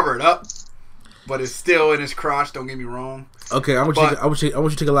trying to cover it up. But it's still in his crotch. Don't get me wrong. Okay, I want you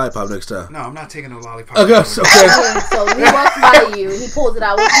to take a lollipop next time. No, I'm not taking a lollipop. Okay. So he walks by you, he pulls it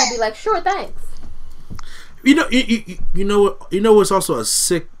out. Would you be like, sure, thanks? You know what's also a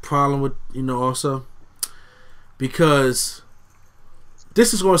sick problem with also, because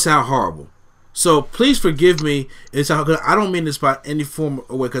this is going to sound horrible. So please forgive me. I don't mean this by any form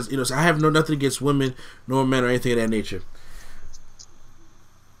of way, because I have nothing against women nor men or anything of that nature.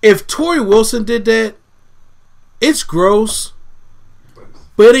 If Tori Wilson did that, it's gross,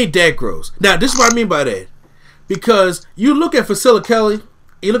 but it ain't that gross. Now, this is what I mean by that. Because you look at Priscilla Kelly,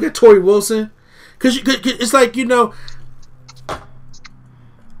 you look at Tori Wilson, because it's like,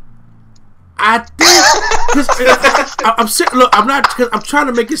 I think, I'm trying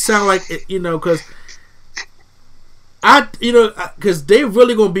to make it sound like, because because they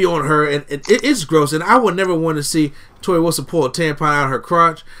really gonna be on her, and it's gross, and I would never want to see Tori Wilson pull a tampon out of her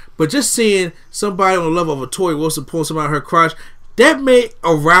crotch. But just seeing somebody on the level of a Tori Wilson pull something out of her crotch, that may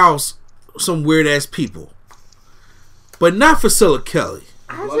arouse some weird ass people, but not Priscilla Kelly.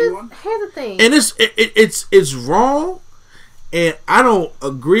 Here's the thing, and it's wrong, and I don't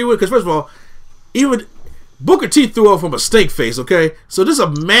agree with. Because first of all, even Booker T threw off from a stink face. Okay, so just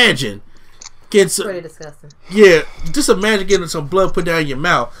imagine pretty disgusting. Yeah, just imagine getting some blood put down your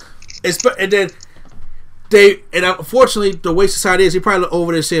mouth, and then unfortunately the way society is, they probably look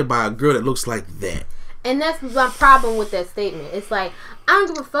over there saying by a girl that looks like that. And that's my problem with that statement. It's like, I don't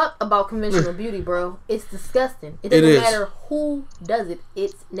give a fuck about conventional beauty, bro. It's disgusting. It doesn't matter who does it.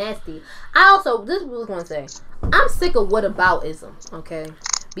 It's nasty. This is what I was going to say. I'm sick of whataboutism, okay?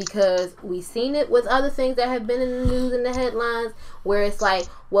 Because we've seen it with other things that have been in the news and the headlines, where it's like,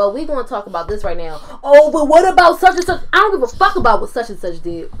 well, we're going to talk about this right now. Oh, but what about such and such? I don't give a fuck about what such and such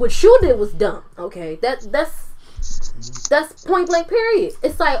did. What you did was dumb, okay? That's point blank, period.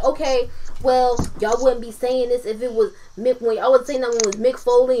 It's like, okay, well, y'all wouldn't be saying this if it was Mick. When y'all wasn't saying that when it was Mick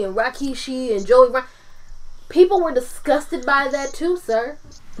Foley and Rikishi and Joey Ryan. People were disgusted by that too, sir.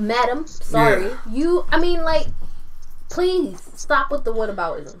 Madam, sorry. Yeah. Please stop with the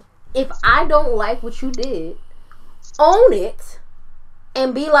whataboutism. If I don't like what you did, own it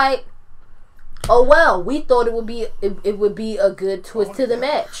and be like, oh well, we thought it would be a good twist to the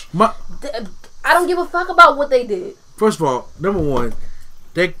match. I don't give a fuck about what they did. First of all, number one,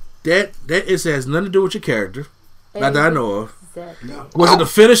 that has nothing to do with your character. Not that I know of. Exactly. No. Was it the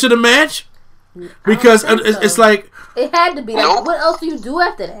finish of the match? Because it's like it had to be. Like, what else do you do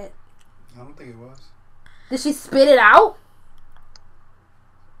after that? I don't think it was. Did she spit it out?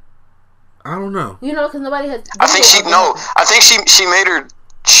 I don't know. You know, because nobody has. I think she made her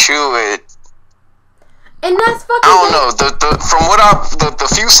chew it. And that's fucking. I don't know. From what the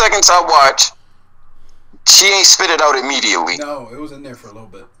few seconds I watched, she ain't spit it out immediately. No, it was in there for a little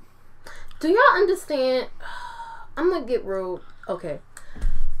bit. Do y'all understand? I'm gonna get real. Okay.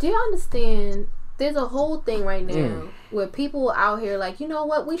 Do y'all understand? There's a whole thing right now where people out here like, you know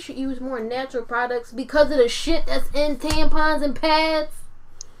what? We should use more natural products because of the shit that's in tampons and pads.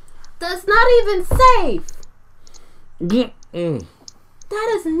 That's not even safe. That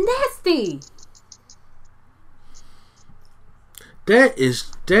is nasty. That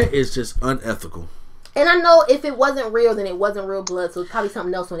is just unethical. And I know if it wasn't real, then it wasn't real blood, so it's probably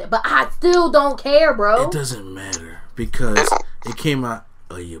something else on it. But I still don't care, bro. It doesn't matter because it came out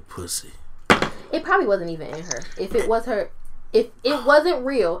of your pussy. It probably wasn't even in her. If it was her, if it wasn't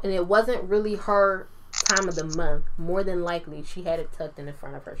real and it wasn't really her time of the month, more than likely she had it tucked in the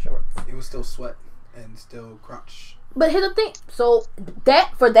front of her shorts. It was still sweat and still crotch. But here's the thing. So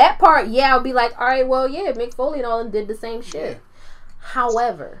for that part, yeah, I'll be like, all right, well, yeah, Mick Foley and all them did the same shit. Yeah.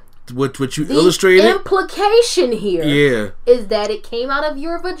 However, what you illustrated, the implication here is that it came out of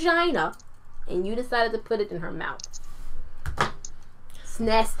your vagina and you decided to put it in her mouth. It's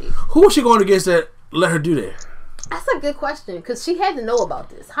nasty. Who was she going against that let her do that? That's a good question because she had to know about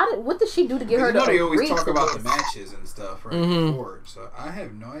this. What did she do to get her to agree? They always talk about the matches and stuff right before, so I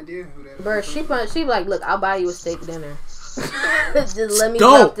have no idea who that is. Bro, she like, look, I'll buy you a steak dinner. Just let me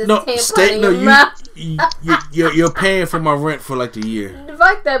drop this tampon in your mouth. You're paying for my rent for like a year.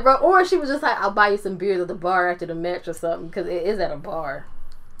 Like that, bro. Or she was just like, I'll buy you some beers at the bar after the match or something because it is at a bar.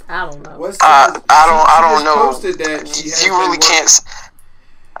 I don't know. I don't know. You really can't.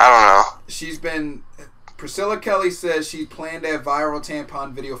 I don't know. Priscilla Kelly says she planned that viral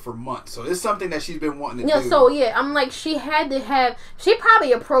tampon video for months. So it's something that she's been wanting to do. So I'm like, she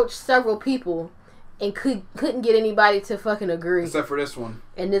probably approached several people and couldn't get anybody to fucking agree. Except for this one.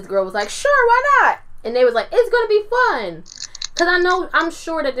 And this girl was like, sure, why not? And they was like, it's going to be fun. Because I'm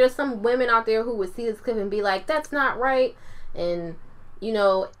sure that there's some women out there who would see this clip and be like, that's not right. And, you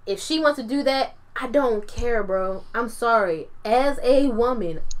know, if she wants to do that, I don't care, bro. I'm sorry. As a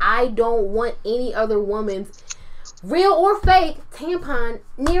woman, I don't want any other woman's, real or fake, tampon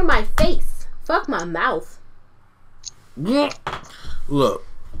near my face. Fuck my mouth. Yeah. Look.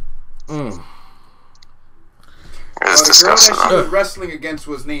 It's disgusting. The girl that she was wrestling against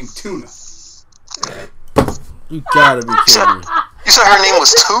was named Tuna. You gotta be kidding me. You said her name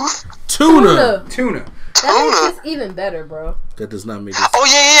was Tooth? Tuna. That makes even better, bro. That does not make it. Oh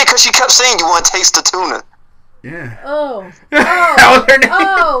yeah, because she kept saying you want to taste the tuna. Yeah. Oh. That was her name.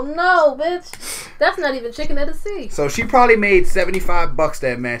 Oh no, bitch. That's not even chicken at the sea. So she probably made $75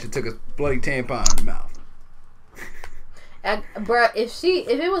 that match and took a bloody tampon in her mouth. Bruh, if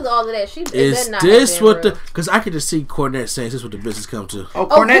it was all of that, is this what the? Because I could just see Cornette saying, "This is what the business come to." Oh,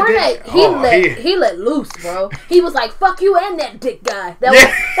 Cornette he let loose, bro. He was like, "Fuck you and that dick guy." That was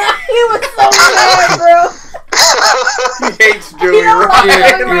he was so mad, bro. He hates Joey Ryan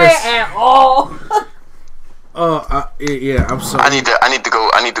at all. Yeah, I'm sorry. I need to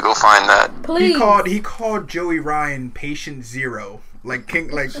go find that. Please. He called Joey Ryan Patient Zero. Like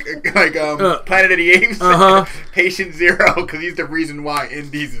Planet of the Apes, Patient Zero, because he's the reason why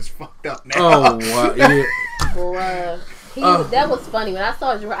Indies is fucked up now. Oh, wow, yeah. That was funny when I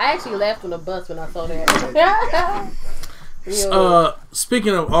saw it. I actually laughed on the bus when I saw that.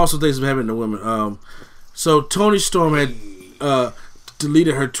 Speaking of also things that happened to women, so Toni Storm had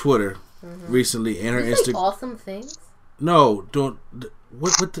deleted her Twitter recently and her Instagram. Awesome things. No, don't.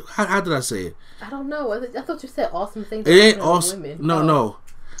 How did I say it? I don't know. I thought you said awesome things. It ain't awesome. Women. No.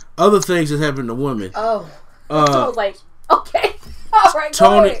 Other things that happen to women. Oh. I was like, okay, all right.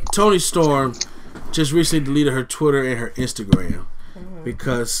 Toni Storm just recently deleted her Twitter and her Instagram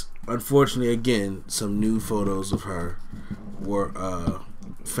because, unfortunately, again, some new photos of her were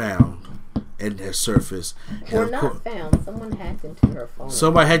found and has surfaced. Were not found. Someone hacked into her phone.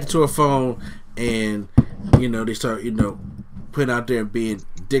 Somebody hacked into her phone, and they start putting out there and being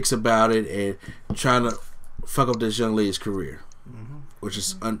dicks about it and trying to fuck up this young lady's career, which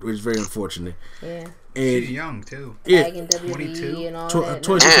is very unfortunate. Yeah. And she's young too. Yeah, 22 and all that.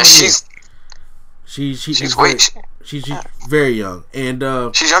 22. Yeah, she's very young, and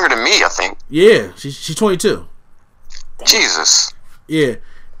she's younger than me, I think. Yeah, she's 22. Jesus. Yeah,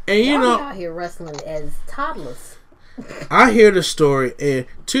 and y'all out here wrestling as toddlers. I hear the story, and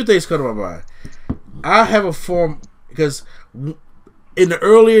two things come to my mind. I have a form because in the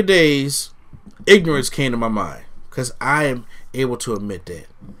earlier days, ignorance came to my mind because I am able to admit that.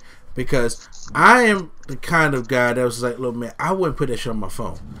 Because I am the kind of guy that was like, look, man, I wouldn't put that shit on my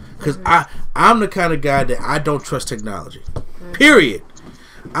phone. Because I'm the kind of guy that I don't trust technology. Period.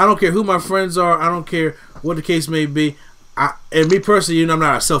 I don't care who my friends are. I don't care what the case may be. And me personally, I'm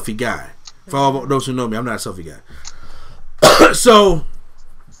not a selfie guy. For all those who know me, I'm not a selfie guy. So,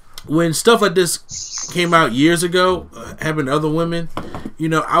 when stuff like this came out years ago, happened to other women,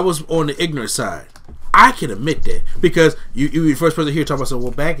 I was on the ignorant side. I can admit that because you the first person here talking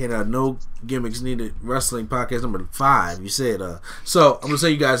about back in No Gimmicks Needed Wrestling podcast number 5, you said so I'm gonna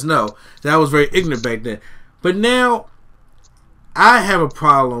say you guys know that I was very ignorant back then, but now I have a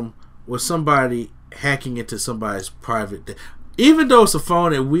problem with somebody hacking into somebody's private, even though it's a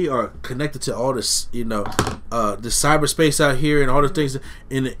phone and we are connected to all this the cyberspace out here and all the things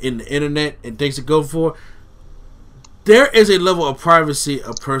in the internet and things to go for. There is a level of privacy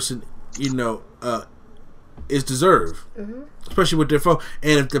a person is deserved, especially with their phone.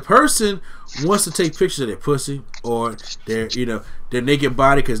 And if the person wants to take pictures of their pussy or their naked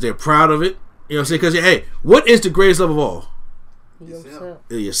body because they're proud of it, what I'm saying? Because hey, what is the greatest love of all?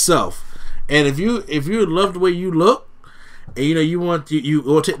 Yourself. And if you love the way you look, and you want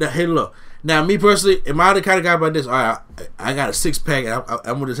to take that. Hey, look. Now, me personally, am I the kind of guy about this? All right, I got a 6-pack, and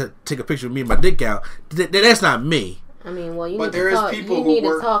I'm gonna just take a picture of me and my dick out. That's not me. I mean, well, you need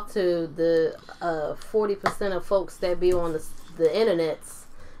to talk to the 40% of folks that be on the internet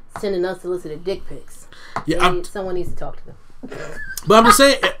sending us solicited dick pics. Yeah, someone needs to talk to them. But I'm just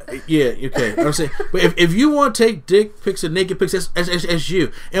saying, okay. I'm saying, but if you want to take dick pics or naked pics, that's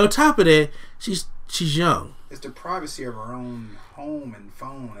you. And on top of that, she's young. It's the privacy of her own home and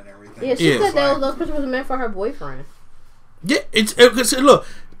phone and everything. Yeah, she said those pictures was meant for her boyfriend. Yeah, look.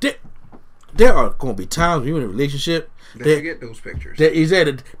 There are going to be times when you're in a relationship that you get those pictures. That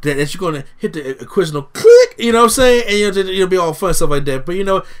you're going to hit the occasional click, you know what I'm saying? And you'll be all fun, stuff like that. But,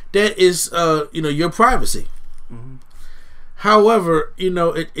 that is, your privacy. Mm-hmm. However,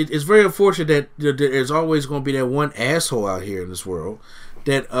 it's very unfortunate that there's always going to be that one asshole out here in this world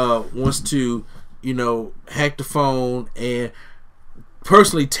that wants to, hack the phone and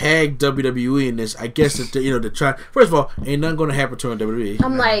personally tag WWE in this. I guess that to try. First of all, ain't nothing gonna happen to her in WWE.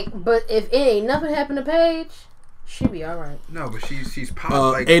 I'm like, but if it ain't nothing happened to Paige, she'll be all right. No, but she's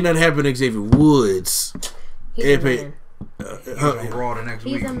popped. Ain't nothing happened to Xavier Woods. He's a man. He's on Raw the next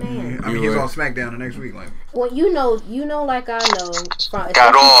week. He's a man. I mean, he's on SmackDown the next week. Like, well, you know, like I know.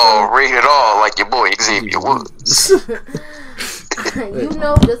 Got all rated all like your boy Xavier Woods. Just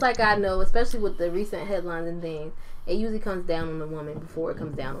like I know, especially with the recent headlines and things. It usually comes down on the woman before it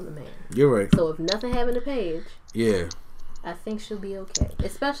comes down on the man. You're right. So if nothing happened to Paige, I think she'll be okay.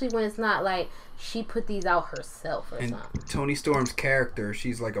 Especially when it's not like she put these out herself or something. Toni Storm's character,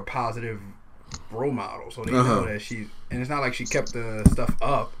 she's like a positive role model. So they know that and it's not like she kept the stuff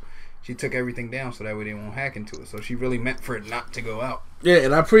up. She took everything down so that way they won't hack into it. So she really meant for it not to go out. Yeah,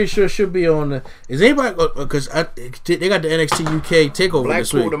 and I'm pretty sure she'll be on the... Is anybody... Because they got the NXT UK takeover Blackpool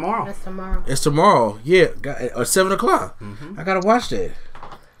this week. tomorrow. That's tomorrow. It's tomorrow. Yeah, at 7 o'clock. Mm-hmm. I got to watch that.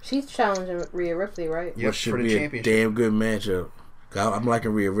 She's challenging Rhea Ripley, right? Yep, should be a damn good matchup. I'm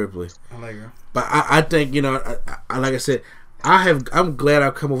liking Rhea Ripley. I like her. But I think, like I said, I'm glad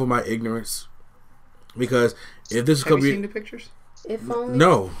I've come over my ignorance. Because if this is... Have you seen the pictures? If only...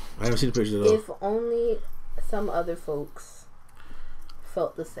 No, I haven't seen the pictures at all. If only some other folks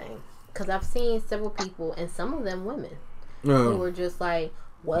felt the same, because I've seen several people, and some of them women, They were just like,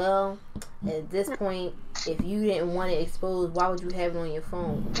 well, at this point, if you didn't want it exposed, why would you have it on your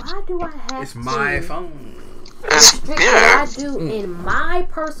phone? Why do I have It's my phone. Restrict what I do in my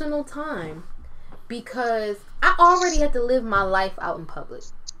personal time? Because I already have to live my life out in public.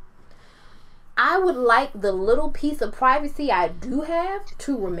 I would like the little piece of privacy I do have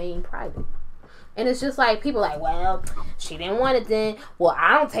to remain private. And it's just like, people like, well, she didn't want it then. Well,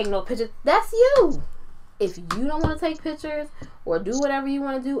 I don't take no pictures. That's you. If you don't want to take pictures or do whatever you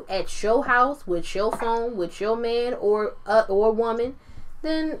want to do at your house, with your phone, with your man or woman,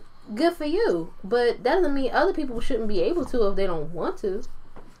 then good for you. But that doesn't mean other people shouldn't be able to if they don't want to.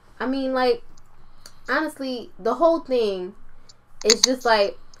 I mean, like, honestly, the whole thing is just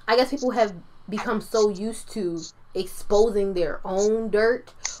like, I guess people have become so used to exposing their own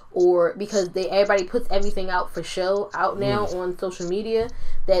dirt, or because everybody puts everything out for show out now on social media,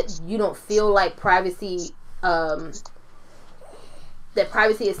 that you don't feel like privacy that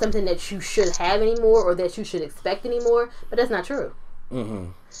privacy is something that you should have anymore, or that you should expect anymore. But that's not true.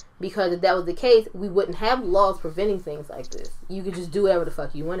 Because if that was the case, we wouldn't have laws preventing things like this. You could just do whatever the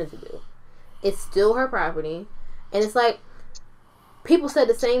fuck you wanted to do. It's still her property. And it's like, people said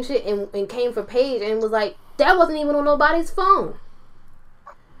the same shit and came for Paige and was like, that wasn't even on nobody's phone.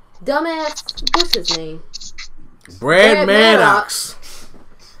 Dumbass, what's his name? Brad Maddox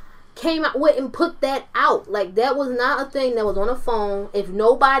came out and put that out. Like, that was not a thing that was on a phone. If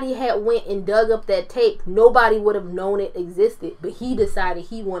nobody had went and dug up that tape, nobody would have known it existed. But he decided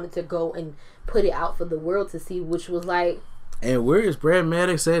he wanted to go and put it out for the world to see, which was like... And where is Brad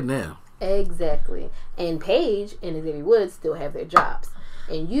Maddox at now? Exactly. And Paige and Xavier Woods still have their jobs.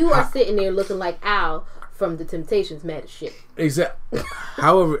 And you are sitting there looking like Al from the Temptations mad as shit. Exactly.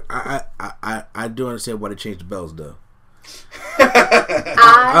 However, I do understand why they changed the bells, though.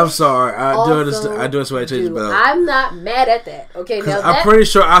 I'm sorry. I do understand why they changed the bells. I'm not mad at that. Okay, now I'm pretty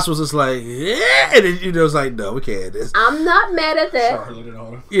sure Os was just like, yeah, and then, it's like, no, we can't have this. I'm not mad at that. Sorry, looking at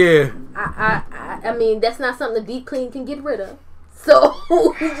him. Yeah. I mean, that's not something the Deep Clean can get rid of. So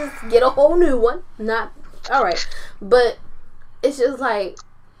we just get a whole new one. Not all right, but it's just like,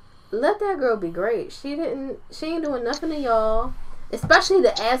 let that girl be great. She ain't doing nothing to y'all. Especially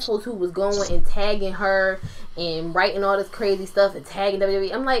the assholes who was going and tagging her and writing all this crazy stuff and tagging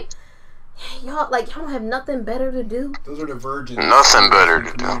WWE. I'm like, y'all don't have nothing better to do. Those are the virgins. Nothing better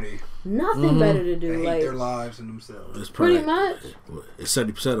to do. Nothing better to do. They hate like their lives and themselves. It's pretty much. It's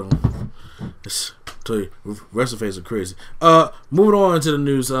 70% of them. Tell you, rest of the face are crazy. Moving on to the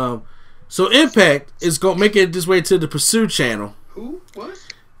news. So Impact is gonna make it this way to the Pursuit channel. Who? What?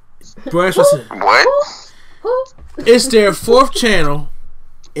 What? Who? It's their 4th channel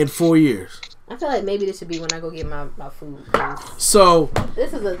in 4 years. I feel like maybe this should be when I go get my food. So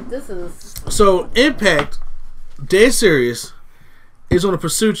this is so Impact Dead Serious is on the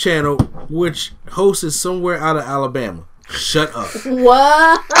Pursuit channel, which hosts somewhere out of Alabama. Shut up.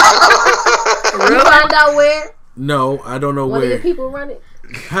 What? You find out where? No, I don't know One where. of the people run it.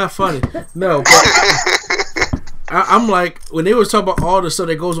 How funny. No, but I'm like, when they was talking about all the stuff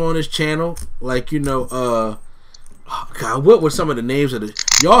that goes on this channel, like, oh God, what were some of the names of the...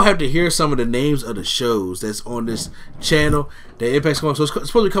 Y'all have to hear some of the names of the shows that's on this channel that Impact's going. So it's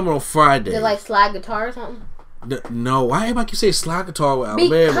supposed to be coming on Friday. They're like slide guitar or something? No, why everybody keep saying slide guitar with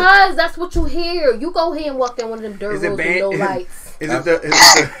Alabama? Because that's what you hear. You go ahead and walk down one of them dirt roads with no lights. Is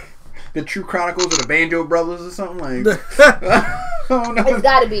it the True Chronicles of the Banjo Brothers or something like? Oh, no. It's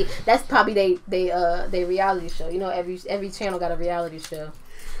got to be. That's probably they reality show. You know, every channel got a reality show,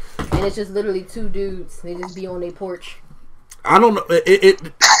 and it's just literally 2 dudes. They just be on their porch. I don't know.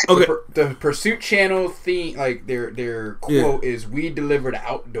 Okay. The Pursuit channel theme, like their quote is, "We delivered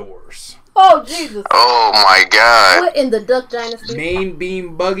outdoors." Oh Jesus! Oh my God! What in the Duck Dynasty? Main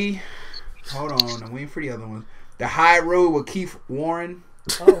Beam Buggy. Hold on, I'm waiting for the other one. The High Road with Keith Warren.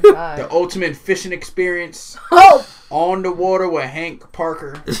 Oh God! The Ultimate Fishing Experience. Oh! On the Water with Hank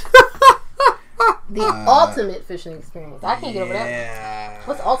Parker. The Ultimate Fishing Experience. I can't get over that.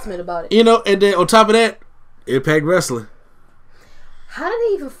 What's ultimate about it? And then on top of that, Impact Wrestling. How did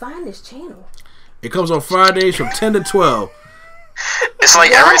they even find this channel? It comes on Fridays from 10 to 12. It's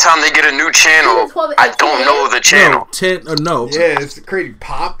like every time they get a new channel, I don't know the channel. No. Yeah, it's crazy.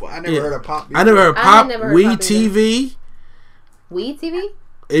 Pop? I never heard of Pop before. I never heard of Pop. Wii TV. Wii TV?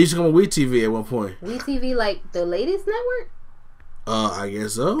 It used to come on Wii TV at one point. Wii TV, like the Ladies Network? I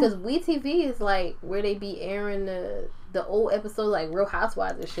guess so. Because Wii TV is like where they be airing the old episodes, like Real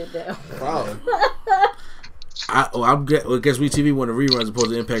Housewives and shit down. Probably. I guess Wii TV won the reruns opposed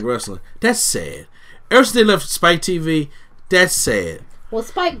to Impact Wrestling. That's sad. Ever since they left Spike TV, that's sad. Well,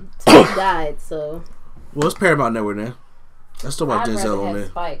 Spike died, so. Well, it's Paramount Network now. Let's talk about Denzel on there.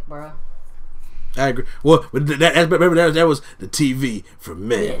 Spike, bro. I agree. Well, that was the TV for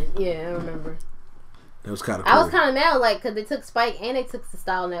men. Yeah, I remember. That was kind of cool. I was kind of mad, like, because they took Spike and they took the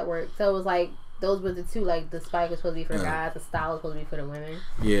Style Network. So it was like, those were the two, like, the Spike was supposed to be for the guys, the Style was supposed to be for the women.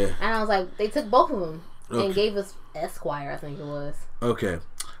 Yeah. And I was like, they took both of them and gave us Esquire, I think it was. Okay.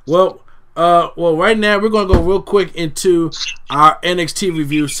 Well, right now we're going to go real quick into our NXT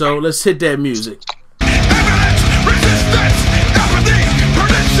review, so let's hit that music. Evidence, resistance, apathy,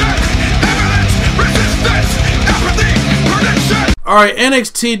 prediction. Evidence, resistance, apathy, prediction. All right,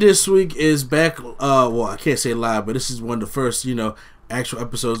 NXT this week is back. Well, I can't say live, but this is one of the first, actual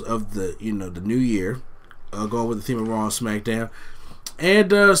episodes of the, the new year, going with the theme of Raw and SmackDown.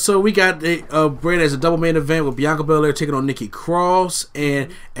 And so we got branded as a double main event with Bianca Belair taking on Nikki Cross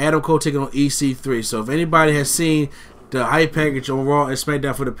and Adam Cole taking on EC3. So if anybody has seen the hype package on Raw and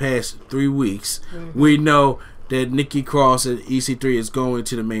SmackDown for the past 3 weeks, we know that Nikki Cross and EC3 is going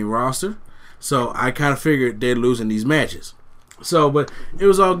to the main roster. So I kind of figured they're losing these matches. So, but it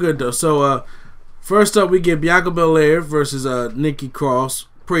was all good though. So first up, we get Bianca Belair versus Nikki Cross.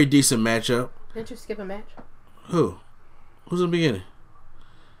 Pretty decent matchup. Didn't you skip a match? Who? Who's in the beginning?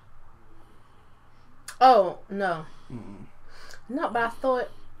 Oh, no. No, but I thought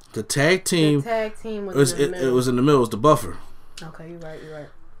the tag team was in the middle. It was in the middle. It was the buffer. Okay, you're right.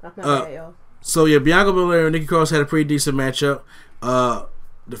 That's not bad, y'all. So yeah, Bianca Belair and Nikki Cross had a pretty decent matchup. The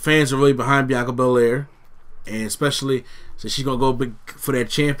fans are really behind Bianca Belair, and especially since she's gonna go big for that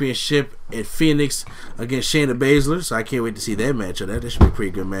championship at Phoenix against Shayna Baszler. So I can't wait to see that matchup. That should be a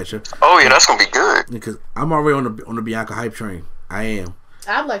pretty good matchup. Oh yeah, that's gonna be good. Because I'm already on the Bianca hype train. I am.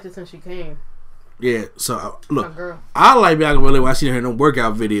 I've liked it since she came. Yeah, so look, I like Bianca Belair when I see her in them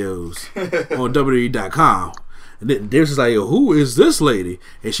workout videos on WWE.com. And they was just like, yo, who is this lady?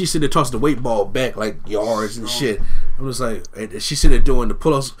 And she sitting there tossing the weight ball back like yards and shit. I'm just like, and she sitting there doing the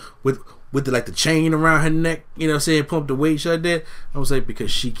pull-ups with the chain around her neck, you know what I'm saying, pump the weight shit like that. I was like,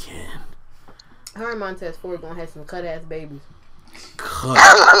 because she can. Her and Montez Ford gonna have some cut-ass babies. Cut.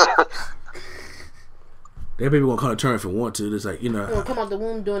 That baby won't come to term if it want to. It's like, Gonna come out the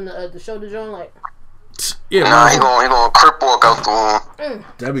womb doing the shoulder joint, like. Yeah, nah, he gonna crip walk out the womb.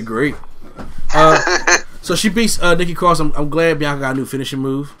 That'd be great. So she beats Nikki Cross. I'm glad Bianca got a new finishing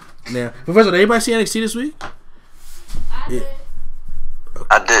move. Now, Professor, did anybody see NXT this week? I did.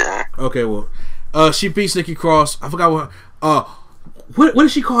 I didn't. Okay, well, she beats Nikki Cross. I forgot what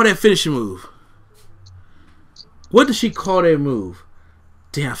did she call that finishing move? What did she call that move?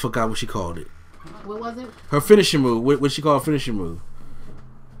 Damn, I forgot what she called it. What was it? Her finishing move. What did she call a finishing move?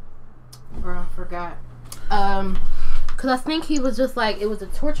 Bro, I forgot. Cause I think he was just like, it was a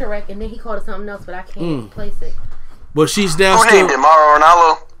torture rack, and then he called it something else, but I can't place it. But she's down still. Who named it? Mauro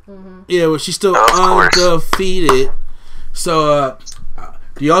Ranallo? Yeah, well, she's still undefeated. So,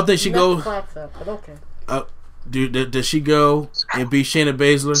 do y'all think she goes? Okay. Does she go and beat Shayna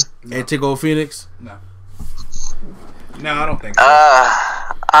Baszler and take over Phoenix? No, I don't think so.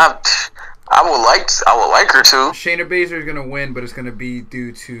 I would like her to. Shayna Baszler is gonna win, but it's gonna be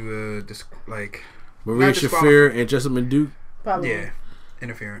due to Maria Shafir and Jessamine Duke. Probably. Yeah,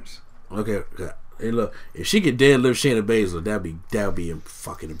 interference. Okay, hey, look, if she could deadlift Shayna Baszler, that'd be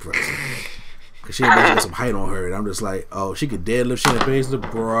fucking impressive. Cause Shayna Baszler got some height on her, and I'm just like, oh, she could deadlift Shayna Baszler,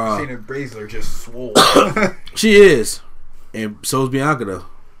 bruh. Shayna Baszler just swole. She is, and so is Bianca though.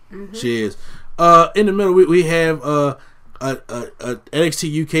 Mm-hmm. She is. In the middle, we have a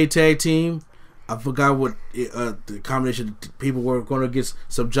NXT UK tag team. I forgot what the combination of people were going against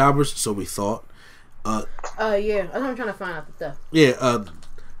some jobbers, so we thought. Yeah, I'm trying to find out the stuff. Yeah,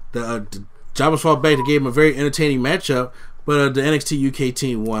 the jobbers fought back to give him a very entertaining matchup, but the NXT UK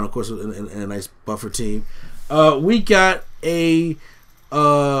team won, of course, in a nice buffer team. We got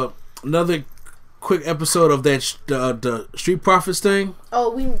another quick episode of that the Street Profits thing.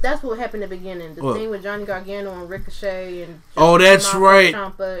 Oh, that's what happened at the beginning. The thing with Johnny Gargano and Ricochet and that's right.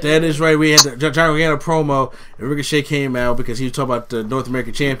 That is right. We had the Johnny Gargano promo, and Ricochet came out because he was talking about the North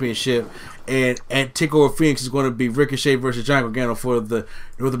American Championship, and TakeOver Phoenix is going to be Ricochet versus Johnny Gargano for the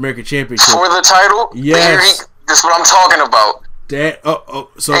North American Championship for the title. Yes, that's what I'm talking about.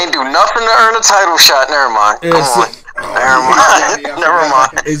 So ain't do nothing to earn a title shot. Never mind. Never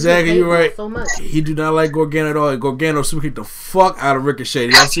mind. Exactly, you're right. So he do not like Gargano at all. And Gargano super kicked the fuck out of Ricochet.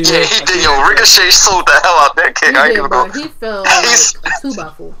 Y'all see that? He did. Yo, Ricochet sold the hell out that kick. He felt like a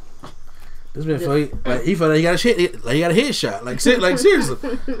 2x4. This man felt he felt like he got a headshot. Like seriously.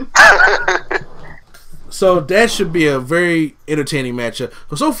 So that should be a very entertaining matchup.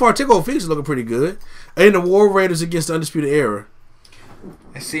 So far, TakeOver Phoenix is looking pretty good. And the War Raiders against the Undisputed Era.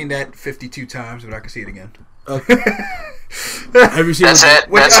 I've seen that 52 times, but I can see it again. Have you seen that's that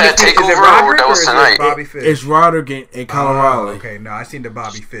takeover or that was tonight? Bobby Fish? It's Roderick and Kyle O'Reilly. Okay, no, I seen the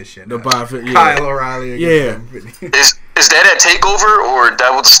Bobby Fish shit. The Bobby Fish, yeah. Kyle O'Reilly. Yeah. Is that at takeover or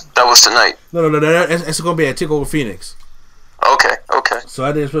that was tonight? No. That's going to be at Takeover Phoenix. Okay. So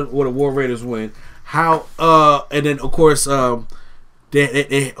I didn't expect what the War Raiders win. How? And then of course, that's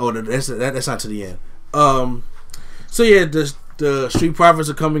not to the end. So yeah, the Street Profits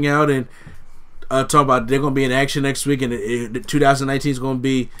are coming out and talking about they're going to be in action next week, and 2019 is going to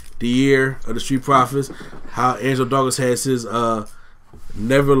be the year of the Street Profits. How Angelo Dawkins has his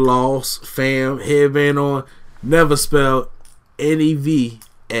Never Lost fam headband on, never spelled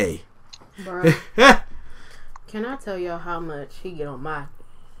NEVA. Bro, can I tell y'all how much he get on my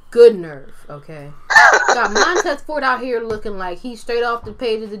good nerve? Okay, got Montez Ford out here looking like he's straight off the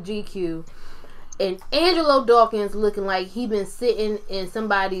page of the GQ. And Angelo Dawkins looking like he been sitting in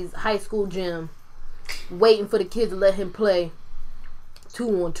somebody's high school gym waiting for the kids to let him play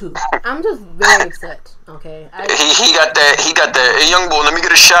 2-on-2. I'm just very upset. Okay, he got that. Hey, young boy, let me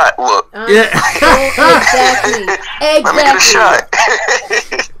get a shot. Look, exactly. Let me get a shot.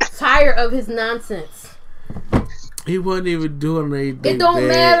 Tired of his nonsense. He wasn't even doing anything. It don't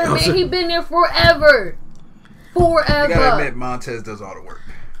matter, man. He been there forever. You gotta admit, Montez does all the work.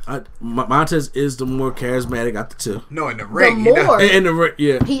 Montez is the more charismatic out the two. No, in the ring. The more. In the ring,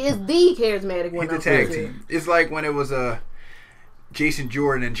 yeah. He is the charismatic one. He's the tag team. It's like when it was Jason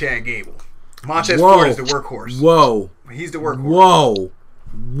Jordan and Chad Gable. Montez Ford is the workhorse. Whoa. He's the workhorse.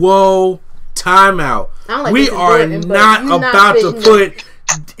 Whoa. Timeout. Like we are Jordan, not about to put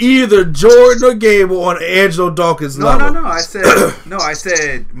either Jordan or Gable on Angelo Dawkins level. No. I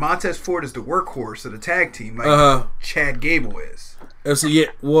said Montez Ford is the workhorse of the tag team, like Chad Gable is. So yeah,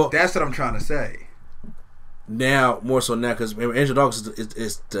 well, that's what I'm trying to say. Now, more so now, because Angelo Dawkins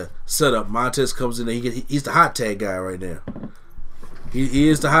is the setup. Montez comes in there. He's the hot tag guy right now. He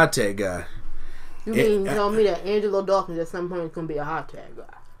is the hot tag guy. You mean tell me that Angelo Dawkins at some point is going to be a hot tag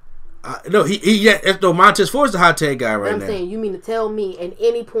guy? No, Montez Ford's the hot tag guy right now. I'm saying, you mean to tell me at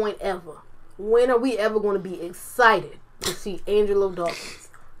any point ever, when are we ever going to be excited to see Angelo Dawkins?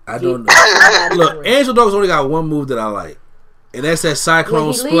 I don't know. Look, Angelo Dawkins only got one move that I like. And that's that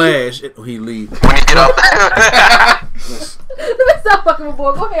Cyclone Splash. He leave. When you get up. Let me stop fucking with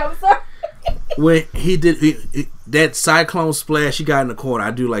boy. Go ahead, I'm sorry. When he did that Cyclone Splash, he got in the corner.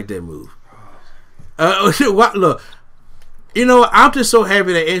 I do like that move. Look, you know, I'm just so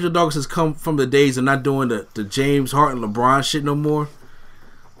happy that Angelo Dawkins has come from the days of not doing the James Harden, LeBron shit no more.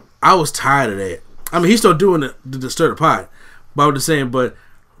 I was tired of that. I mean, he's still doing the stir the pot. But I'm just saying, but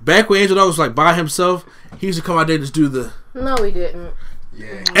back when Angelo Dawkins was like by himself, he used to come out there and just do the... No, he didn't.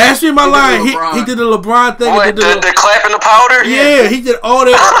 Yeah. Ask me my line. He did the LeBron thing. What, the clapping the powder? Yeah, he did all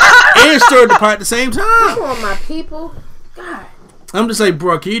that and stirred the pot at the same time. Come on, my people. God. I'm just like,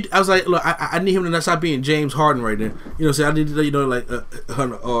 bro, I was like, look, I need him to not stop being James Harden right there. You know, I need to, you know, like,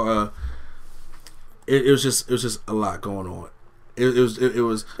 it was just a lot going on. It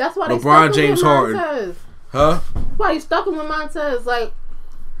was. That's why LeBron James Harden. Huh? Why you stuck him with Montez? Like,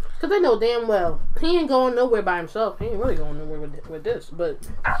 because they know damn well he ain't going nowhere by himself. He ain't really going nowhere with this. But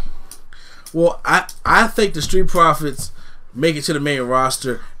well, I think the Street Profits make it to the main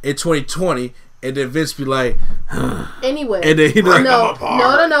roster in 2020, and then Vince be like, anyway, and then he like,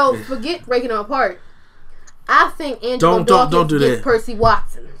 no, forget breaking them apart. I think Angelo Dawkins gets Percy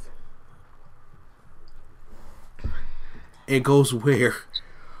Watson. It goes where?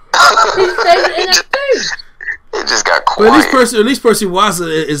 He stays in NXT. It just got quiet. But at least Percy Watson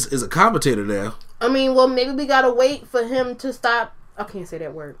is a commentator now. I mean, well, maybe we gotta wait for him to stop. I can't say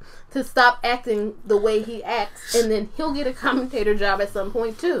that word. To stop acting the way he acts, and then he'll get a commentator job at some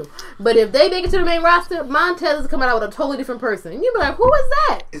point too. But if they make it to the main roster, Montez is coming out with a totally different person, and you'll be like, "Who is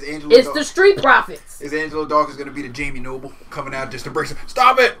that?" It's the Street Profits. Is Angelo Dawkins gonna be the Jamie Noble coming out just to break some?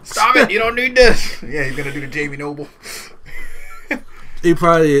 Stop it! You don't need this. Yeah, he's gonna do the Jamie Noble. He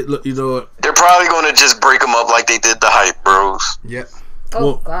probably, you know, they're probably going to just break them up like they did the Hype Bros. Yep.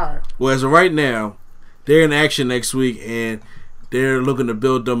 God. Well, as of right now, they're in action next week, and they're looking to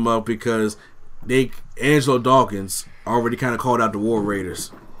build them up because Angelo Dawkins already kind of called out the War Raiders,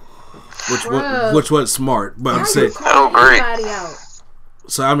 which was smart. But I'm saying, great.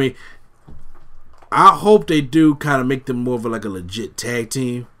 So I mean, I hope they do kind of make them more of like a legit tag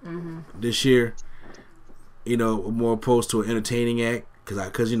team this year. You know, more opposed to an entertaining act.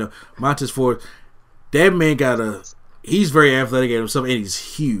 Because you know, Montez Ford, that man he's very athletic at himself, and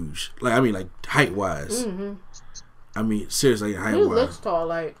he's huge. Like, I mean, like, height-wise. Mm-hmm. I mean, seriously, height-wise. He looks tall.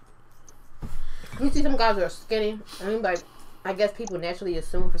 Like, you see some guys that are skinny, and he's like I guess people naturally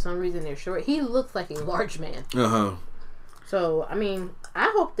assume for some reason they're short. He looks like a large man. So I mean,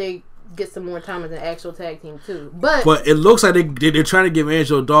 I hope they get some more time as an actual tag team too. But it looks like they're trying to give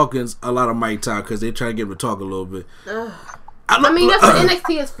Angelo Dawkins a lot of mic time because they're trying to get him to talk a little bit. I mean, that's what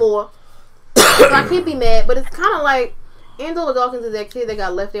NXT is for. So I can't be mad, but it's kind of like Angelo Dawkins is that kid that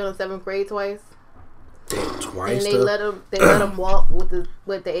got left there on the 7th grade twice. Twice, and they let him walk with the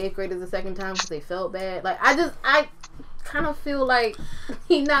 8th graders the second time because they felt bad. Like I kind of feel like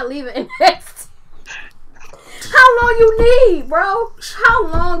he's not leaving NXT. How long you need, bro? How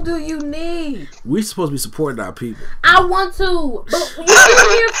long do you need? We supposed to be supporting our people. I want to, but you've been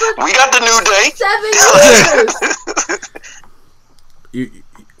here for we got the New Day 7 years.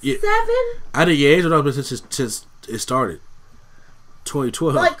 7? I did. Yeah, Angel Dawkins since it started.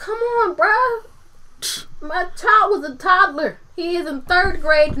 2012. Like, come on, bro. My child was a toddler. He is in 3rd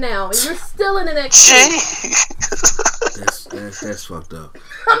grade now, and you're still in NXT. That's fucked up.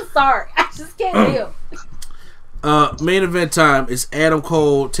 I'm sorry. I just can't deal. Main event time is Adam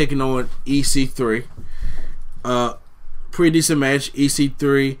Cole taking on EC3. Pretty decent match.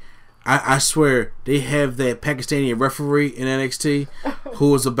 EC3. I swear they have that Pakistani referee in NXT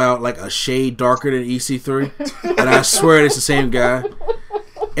who is about like a shade darker than EC3, and I swear it's the same guy.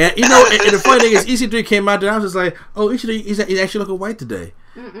 And you know, and the funny thing is, EC3 came out there. I was just like, "Oh, EC3, he's actually looking white today."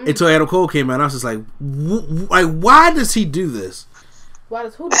 Until Adam Cole came out, and I was just like, "Why does he do this?" Why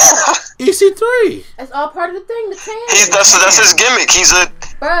does who do that? EC3. That's all part of the thing. The tan. That's his gimmick. He's a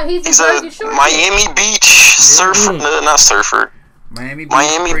Miami Beach surfer, not surfer. Miami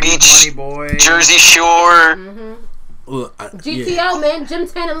Beach, money boy. Jersey Shore. GTL, man, Gym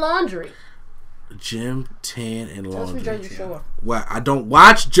Tan and Laundry. Gym Tan and Laundry. That's from Jersey Shore. Well, I don't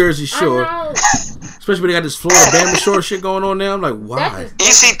watch Jersey Shore, especially when they got this Florida Bama Shore shit going on now. I'm like, why?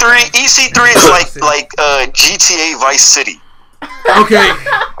 EC3 is like GTA Vice City. Okay,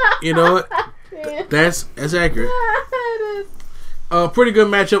 you know what? That's accurate. Pretty good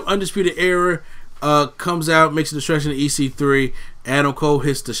matchup. Undisputed Era comes out, makes a distraction to EC3. Adam Cole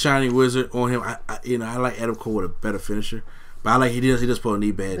hits the Shining Wizard on him. I like Adam Cole with a better finisher, but I like he does put a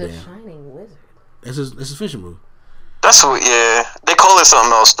knee bad down. The Shining Wizard. That's his finishing move. That's what. Yeah, they call it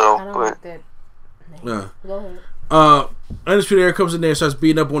something else though. I don't like that. Go ahead. Undisputed Era comes in there and starts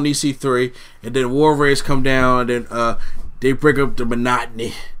beating up on EC3, and then War Raiders come down, and then they break up the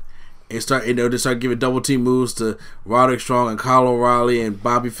monotony and they start giving double team moves to Roderick Strong and Kyle O'Reilly and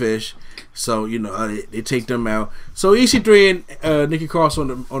Bobby Fish. So they take them out. So EC3 and Nikki Cross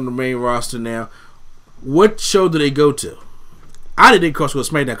on the main roster now. What show do they go to? I didn't Cross go to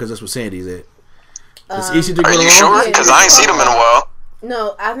SmackDown because that's where Sandy's at. Is EC3 are you sure? Because I ain't seen them in a while.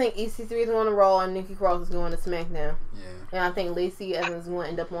 No, I think EC3 is going to Raw and Nikki Cross is going to SmackDown. Yeah. And I think Lacey Evans is going to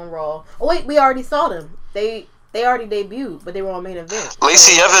end up on Raw. Oh wait, we already saw them. They already debuted, but they were on main event.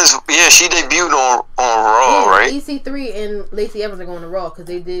 Lacey Evans, she debuted on Raw, right? EC3 and Lacey Evans are going to Raw because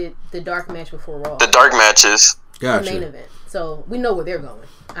they did the dark match before Raw. The dark matches. Gotcha. The main event. So we know where they're going.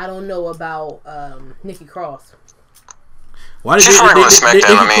 I don't know about Nikki Cross. Why did they go to SmackDown?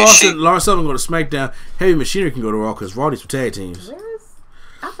 Nikki Cross and Lars Sullivan go to SmackDown. Heavy Machinery can go to Raw because Raw needs for tag teams.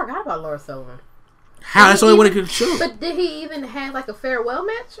 I forgot about Lars Sullivan. How? That's the only one he could show. But did he even have like a farewell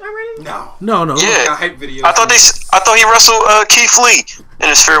match already? No. Yeah, I thought he wrestled Keith Lee in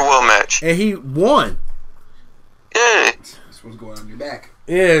his farewell match, and he won. Yeah, this one's going on your back.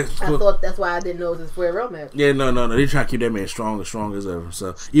 Yeah, I thought that's why I didn't know it was his farewell match. Yeah, no. They trying to keep that man strong as ever.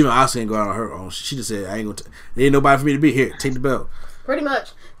 So even Asuka ain't go out on her own. She just said, "I ain't gonna. There ain't nobody for me to be here. Take the belt." Pretty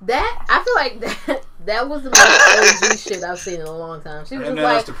much. That I feel like that was the most OG shit I've seen in a long time. She was just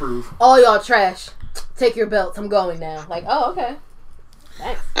like, to prove. "All y'all trash. Take your belts. I'm going now." Like, oh, okay.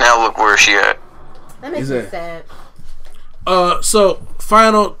 Thanks. Now look where she at. That makes me sad. So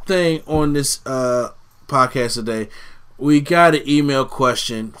final thing on this podcast today, we got an email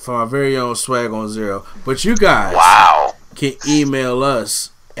question from our very own Swag on Zero. But you guys can email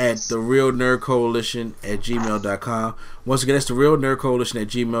us at therealnerdcoalition@gmail.com. Once again, that's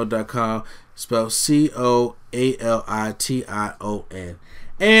therealnerdcoalition@gmail.com. Spelled COALITION.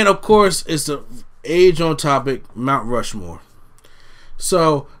 And of course, it's the age on topic, Mount Rushmore.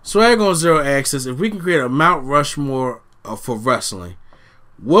 So Swag on Zero asks us if we can create a Mount Rushmore for wrestling,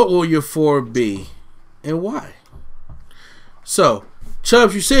 what will your 4 be and why? So,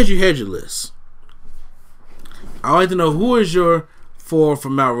 Chubbs, you said you had your list. I'd like to know who is your 4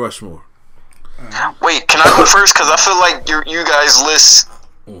 from Mount Rushmore. Wait, can I go first? Because I feel like you guys' list,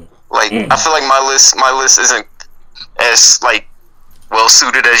 like I feel like my list isn't as like well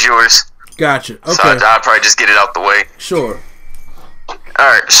suited as yours. Gotcha. Okay. So I'll probably just get it out the way. Sure. All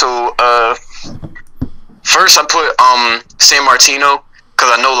right. So First, I put San Martino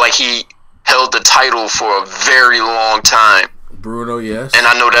because I know like he held the title for a very long time. Bruno, yes. And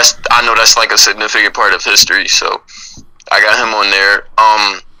I know that's like a significant part of history, so I got him on there.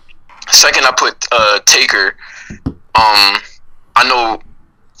 Second, I put Taker. I know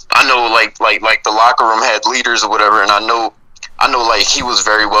like the locker room had leaders or whatever, and I know like he was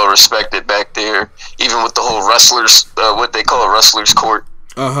very well respected back there, even with the whole wrestlers, what they call it, wrestlers court.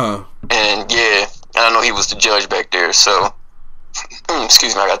 And yeah, and I know he was the judge back there. So,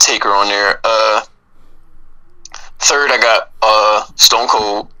 excuse me, I got Taker on there. Third, I got Stone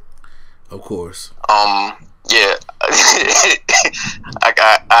Cold. Of course. Yeah. I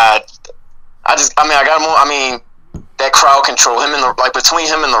got him on. I mean, that crowd control, between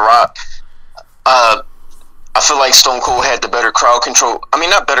him and The Rock, I feel like Stone Cold had the better crowd control. I mean,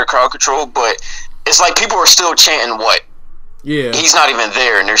 not better crowd control, but it's like people are still chanting what? Yeah. He's not even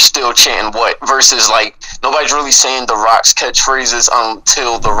there, and they're still chanting what? Versus, like, nobody's really saying The Rock's catchphrases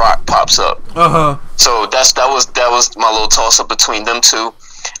until The Rock pops up. So that was my little toss up between them two.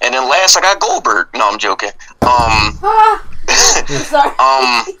 And then last, I got Goldberg. No, I'm joking. Sorry.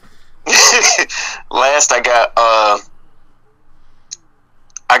 Last, I got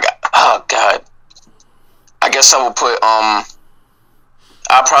oh god. I guess I will put I'll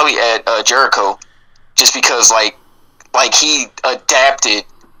probably add Jericho, just because like he adapted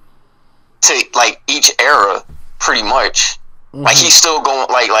to like each era pretty much. Like he's still going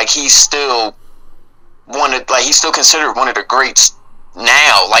like he's still considered one of the greats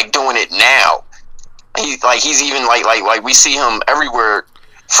now, like doing it now. He's even like we see him everywhere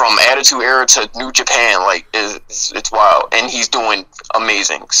from Attitude Era to New Japan. Like it's wild, and he's doing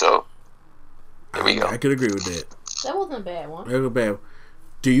amazing. So there we go. I could agree with that. That wasn't a bad one. That was a bad one.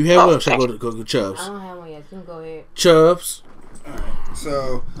 Do you have one? Should I go to Chubbs? I don't have one yet. You can go ahead. Chubbs. Alright,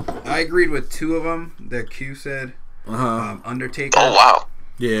 so I agreed with two of them that Q said. Undertaker. Oh wow.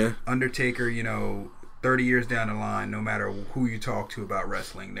 Yeah. Undertaker, 30 years down the line, no matter who you talk to about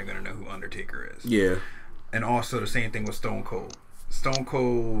wrestling, they're going to know who Undertaker is. Yeah. And also the same thing with Stone Cold. Stone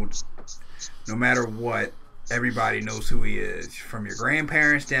Cold, no matter what, everybody knows who he is. From your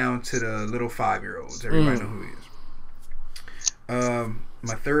grandparents down to the little 5-year-olds. Everybody knows who he is.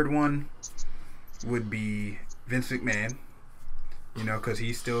 My third one would be Vince McMahon. Because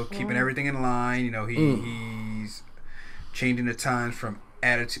he's still keeping everything in line. He's changing the times from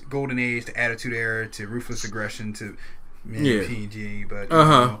Golden Age to Attitude Era to Ruthless Aggression to PG, but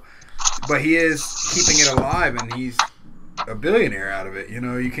but he is keeping it alive, and he's a billionaire out of it.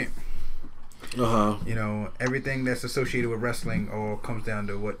 You can't. Everything that's associated with wrestling all comes down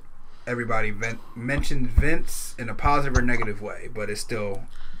to what everybody mentions Vince in a positive or negative way, but he's still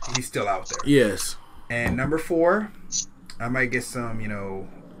out there. Yes. And number 4, I might get some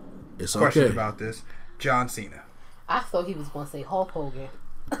questions about this. John Cena. I thought he was going to say Hulk Hogan.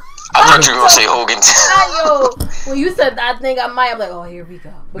 I thought you were going to say Hogan. When you said I think I might, I'm like, oh, here we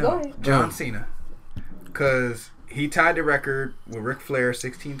go. But go ahead. John Cena. Because he tied the record with Ric Flair,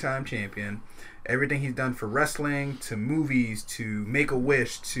 16-time champion. Everything he's done for wrestling, to movies, to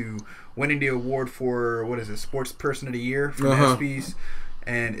Make-A-Wish, to winning the award for, Sports Person of the Year from ESPYs.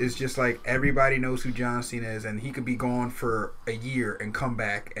 And it's just like everybody knows who John Cena is, and he could be gone for a year and come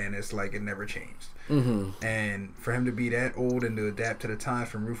back, and it's like it never changed. And for him to be that old and to adapt to the times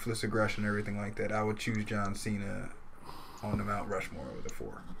from Ruthless Aggression and everything like that, I would choose John Cena on the Mount Rushmore with the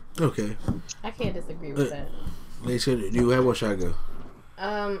 4. Okay. I can't disagree with that. They said, do you have one? Should I go?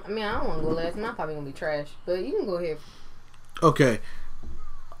 I mean, I don't want to go last. I'm probably going to be trash, but you can go ahead. Okay.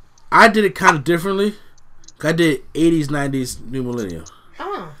 I did it kind of differently. I did 80s, 90s, New Millennium.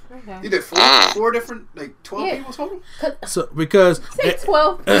 Oh, okay. You did 4 different, 12 people total? So, because... Say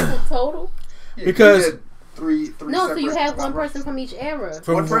 12 people total? Yeah, because... You did three no, so you have one person from each era.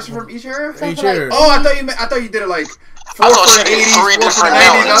 One person from each era? Each era. Oh, I thought you did it like 4 I thought for you the did 80s, 3 4 for the different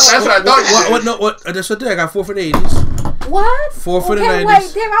 90s. eras. That's what I thought you did. That's what I did. I got 4 for the 80s. What? 4 for the 90s.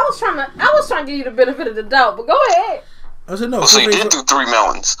 Wait, damn, I was trying to give you the benefit of the doubt, but go ahead. I said no. So you did do 3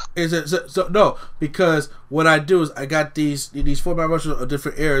 melons. So no, because what I do is I got these 4 Mount Rushmore of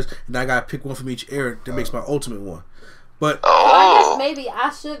different eras, and I got to pick one from each era that makes my ultimate one. But I guess maybe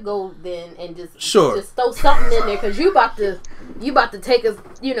I should go then and just throw something in there, because you about to take us,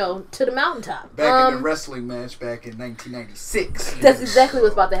 to the mountaintop. Back in the wrestling match back in 1996. That's exactly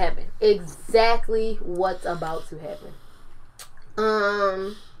what's about to happen. Exactly what's about to happen.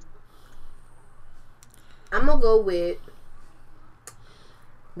 I'm gonna go with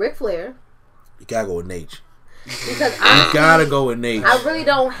Ric Flair. You gotta go with Nate. Because you gotta go with Nate. I really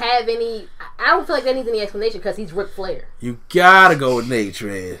don't have any. I don't feel like that needs any explanation because he's Ric Flair. You gotta go with Nate,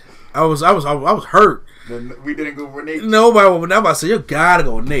 man. I was hurt. We didn't go for Nate. Nobody. But now I'm about to say you gotta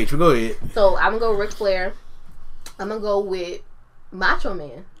go with Nate. Go ahead. So I'm gonna go Ric Flair. I'm gonna go with Macho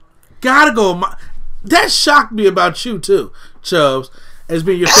Man. Gotta go. That shocked me about you too, Chubbs, as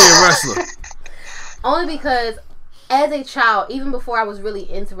being your favorite wrestler. Only because, as a child, even before I was really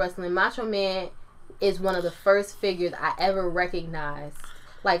into wrestling, Macho Man is one of the first figures I ever recognized.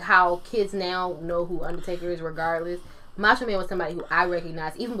 Like how kids now know who Undertaker is regardless. Macho Man was somebody who I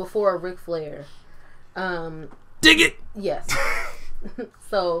recognized even before Ric Flair. Dig it! Yes.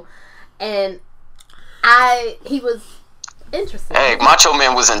 So, and he was interesting. Hey, Macho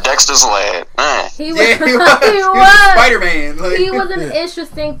Man was in Dexter's Lab. Man. He was. Yeah, he was. He He was was. Spider-Man. Like. He was an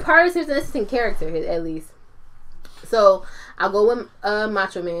interesting person. He was an interesting character, at least. So, I'll go with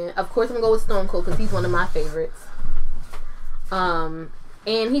Macho Man. Of course, I'm going to go with Stone Cold because he's one of my favorites. And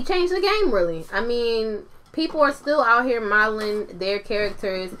he changed the game, really. I mean, people are still out here modeling their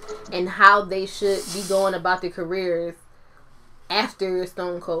characters and how they should be going about their careers after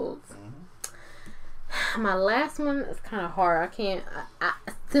Stone Cold's. My last one is kind of hard. I can't...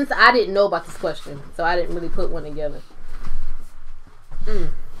 since I didn't know about this question, so I didn't really put one together. Excuse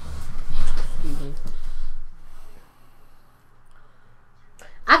me.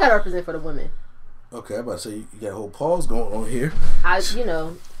 I gotta represent for the women. Okay, I'm about to say you got a whole pause going on here. You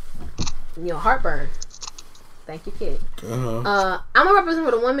know, heartburn. Thank you, kid. I'm gonna represent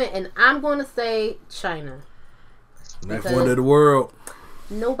for the women, and I'm gonna say China. Next wonder of the world.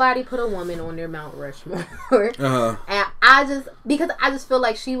 Nobody put a woman on their Mount Rushmore, and I just feel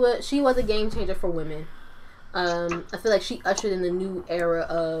like she was a game changer for women. I feel like she ushered in the new era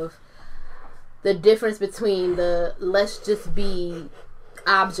of the difference between the let's just be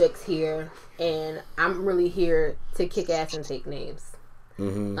objects here, and I'm really here to kick ass and take names.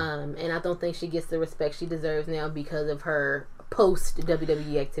 And I don't think she gets the respect she deserves now because of her post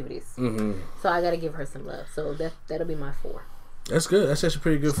WWE activities. So I gotta give her some love. So that'll be my 4. That's good. That's actually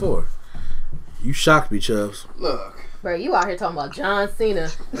pretty good 4. You shocked me, Chubbs. Look, bro, you out here talking about John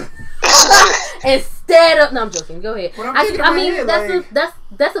Cena instead of. No, I'm joking. Go ahead. I mean, head,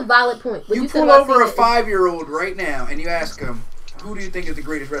 that's a valid point. You pull over a 5-year-old right now and you ask him, "Who do you think is the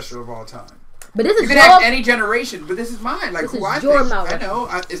greatest wrestler of all time?" But this is you can ask any generation, but this is mine. Like who I think. I know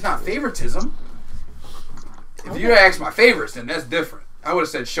it's not favoritism. If you ask my favorites, then that's different. I would have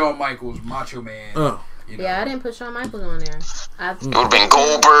said Shawn Michaels, Macho Man. Oh. Yeah, I didn't put Shawn Michaels on there. It would have been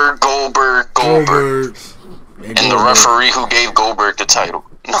Goldberg. And the referee who gave Goldberg the title.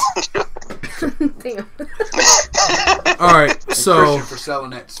 Damn. All right, so Christian for selling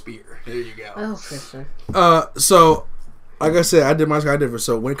that spear. There you go. Oh, Christian. So like I said, I did my different.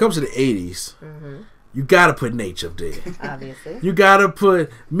 So when it comes to the 80s, you gotta put Nate up there. Obviously. You gotta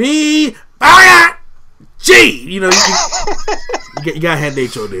put me. G. You know, you gotta have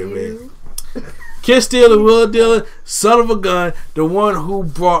Nate on there, man. Kiss Stealer, Will Dillon, son of a gun, the one who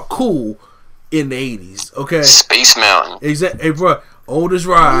brought cool in the 80s. Okay. Space Mountain. Exactly. Hey, bro, oldest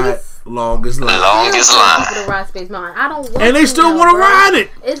ride, longest line. Longest line. People to ride Space Mountain. I don't want and they still want to ride it.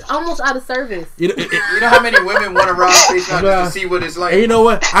 It's almost out of service. You know how many women want to ride Space Mountain just to see what it's like? And you know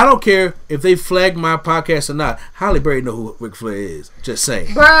what? I don't care if they flag my podcast or not. Halle Berry know who Ric Flair is. Just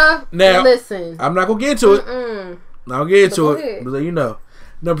saying. Bruh, now, listen. I'm not going to get into it. I'll get into it. But you know.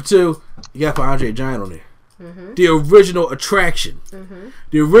 Number 2, you got to put Andre Giant on there. The original attraction.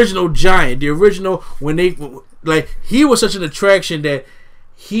 The original Giant. The original, when they, like, he was such an attraction that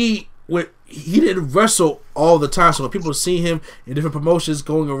he didn't wrestle all the time. So when people see him in different promotions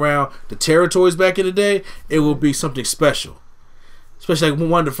going around the territories back in the day, it will be something special. Especially like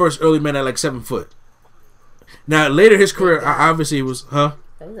one of the first early men at like 7 foot. Now, later his career, obviously he was, That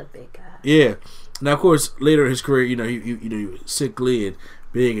was a big guy. Yeah. Now, of course, later in his career, he was sickly and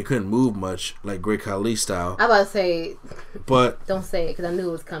big and couldn't move much, like Great Khali style. I about to say, but don't say it because I knew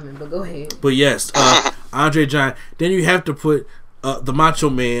it was coming. But go ahead. But yes, Andre Giant. Then you have to put the Macho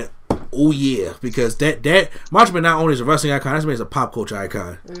Man. Oh yeah, because that Macho Man not only is a wrestling icon, this man is a pop culture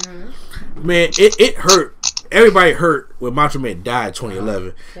icon. Man, it hurt. Everybody hurt when Macho Man died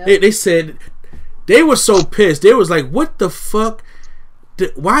 2011. They said they were so pissed. They was like, "What the fuck?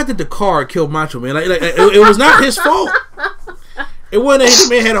 Why did the car kill Macho Man? Like it was not his fault." It wasn't that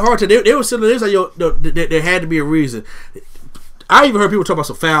the man had a heart attack. They were sitting there, they was like, yo, no, there had to be a reason. I even heard people talk about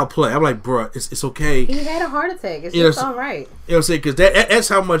some foul play. I'm like, bruh, it's okay. He had a heart attack. It's just all right. You know what I'm saying? Because that's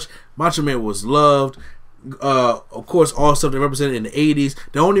how much Macho Man was loved. Of course, all stuff that represented in the 80s.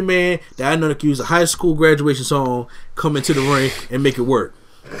 The only man that I know that could use a high school graduation song, come into the ring, and make it work.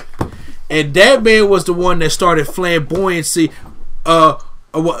 And that man was the one that started flamboyancy. Of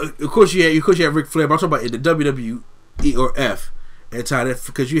course, you had Ric Flair, but I'm talking about in the WWE or F. at time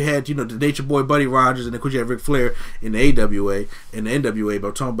because you had the Nature Boy Buddy Rogers, and then you had Ric Flair in the AWA and the NWA, but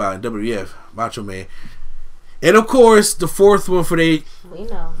I'm talking about in WWF, Macho Man. And of course, the fourth one for we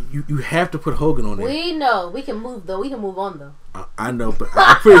know you have to put Hogan on there. We know we can move though. We can move on though. I know, but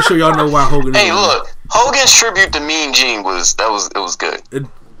I'm pretty sure y'all know why Hogan. Hey, look, Hogan's tribute to Mean Gene was good.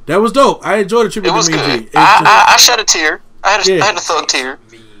 That was dope. I enjoyed the tribute to Mean Gene. I shed a tear. I had to throw a tear.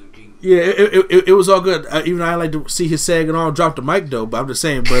 Yeah, it was all good. Even I like to see his sagging arm drop the mic though. But I'm just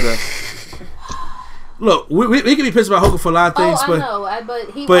saying. But look, we can be pissed about Hogan for a lot of things. I know, but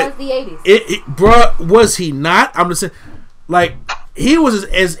he was the 80s. Bruh, was he not? I'm just saying, like he was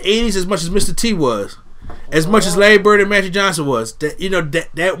as 80s as much as Mr. T was, as much as Larry Bird and Magic Johnson was.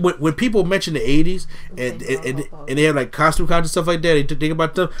 That when people mention the 80s and they have like costume contests and stuff like that, they think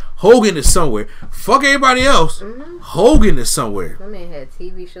about stuff. Hogan is somewhere. Fuck everybody else. Mm-hmm. Hogan is somewhere. My man had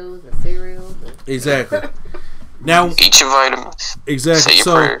TV shows and serials. Exactly. Now eat your vitamins. Exactly. Say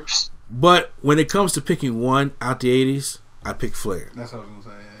your prayers. But when it comes to picking one out the 80s, I pick Flair. That's what I was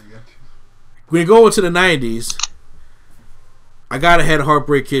gonna say. Yeah, I got you. When you go into the 90s, I gotta have the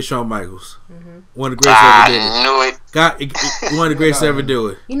Heartbreak Kid, Shawn Michaels. Mm-hmm. One of the greatest ever did it. I knew it. One of the greatest ever do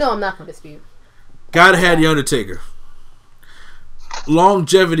it. You know I'm not gonna dispute. Gotta have the Undertaker.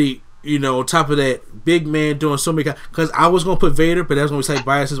 Longevity, on top of that, big man doing so many. Because I was gonna put Vader, but that was gonna be slight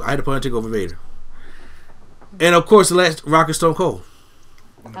biases. I had to put Undertaker over Vader. And of course, the last Rock and Stone Cold.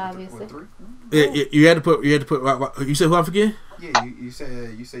 Obviously. You had to put. You said who I forget? Yeah, you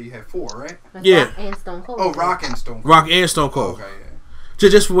said you had 4, right? Yeah. Rock and Stone Cold. Oh, Rock and Stone Cold. Rock and Stone Cold. Okay, yeah.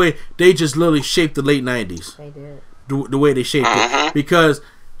 Just the way they just literally shaped the late 90s. They did. The way they shaped it. Because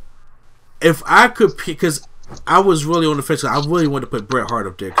if I could pick, because I was really on the fence. I really wanted to put Bret Hart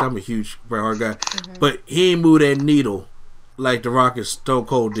up there because I'm a huge Bret Hart guy. Mm-hmm. But he ain't moved that needle like the Rock and Stone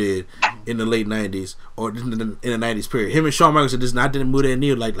Cold did in the late 90s or in the 90s period. Him and Shawn Michaels didn't move that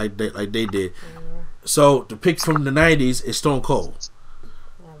needle like they did. Mm-hmm. So the pick from the 90s is Stone Cold.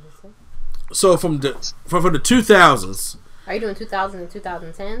 Obviously. So from the 2000s. Are you doing 2000 and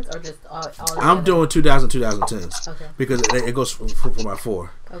 2010s or just all I'm doing 2000 2010s. Okay. Because it goes for my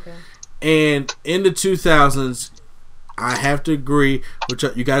 4. Okay. And in the 2000s, I have to agree with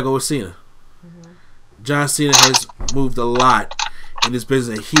you. Got to go with Cena. Mm-hmm. John Cena has moved a lot in this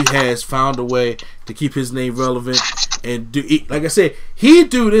business. He has found a way to keep his name relevant and do. Like I said, he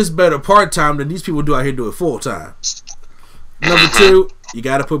do this better part time than these people do out here do it full time. Number 2, you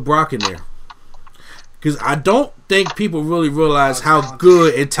got to put Brock in there. Because I don't think people really realize how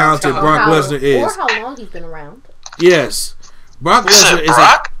good and talented Brock Lesnar is. Or how long he's been around. Yes. Brock Lesnar is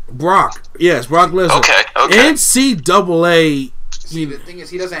like Brock. Yes, Brock Lesnar. Okay. NCAA. See, the thing is,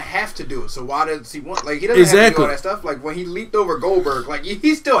 he doesn't have to do it. So why does he want? Like, he doesn't have to do all that stuff. Like when he leaped over Goldberg, like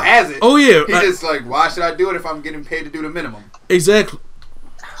he still has it. Oh yeah. He just like, why should I do it if I'm getting paid to do the minimum? Exactly.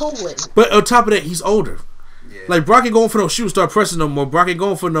 Who would? But on top of that, he's older. Yeah. Like Brock ain't going for no shooting star pressing no more. Brock ain't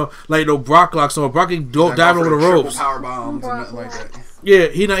going for no Brock locks no more. Brock ain't diving over the ropes. Power bombs and nothing like that. Yeah,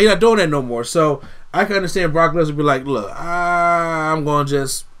 he not doing that no more. So I can understand Brock Lesnar be like, look, I'm gonna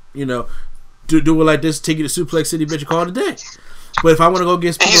just do it like this, take you to Suplex City, bitch, and call it a day. But if I want to go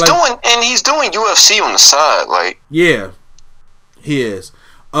against people he's doing UFC on the side, like yeah, he is.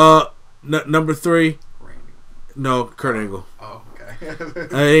 Number 3, no, Kurt Angle. Oh, okay.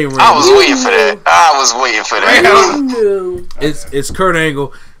 I was waiting for that. It's Kurt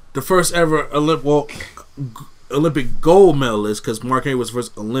Angle, the first ever Olympic gold medalist, because Mark Henry was the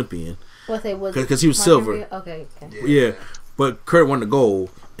first Olympian. Because he was silver. Okay. Yeah, but Kurt won the gold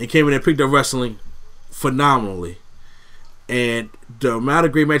and came in and picked up wrestling phenomenally. And the amount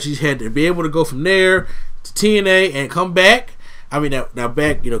of great matches he's had to be able to go from there to TNA and come back. I mean, now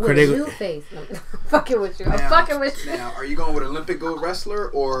back, Kurt Angle. I'm fucking with you. I'm fucking with you. Now, are you going with Olympic gold wrestler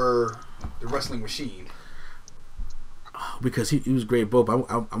or the wrestling machine? Because he was great both.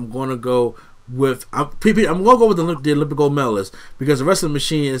 I'm going to go with I'm going to go with the Olympic gold medalist because the wrestling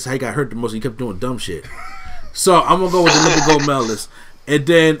machine is how he got hurt the most. He kept doing dumb shit. So I'm going to go with the Olympic gold medalist. And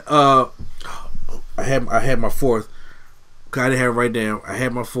then I had my 4th. I didn't have it right down. I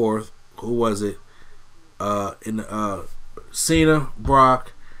had my 4th. Who was it? Cena,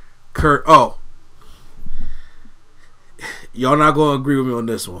 Brock, Kurt. Oh, y'all not gonna agree with me on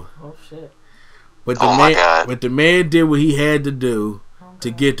this one. Oh shit! But the man did what he had to do to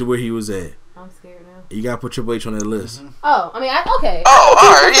get to where he was at. I'm scared now. You gotta put Triple H on that list. Mm-hmm. Oh, I mean, okay. Oh,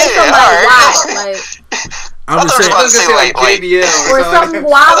 all right, yeah, I'm just saying. I was about to say like or something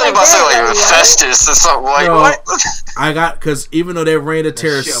wild. I was about to say like Festus or something like what? I got because even though that Reign of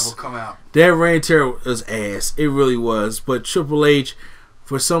Terror, that Reign of Terror was ass. It really was. But Triple H,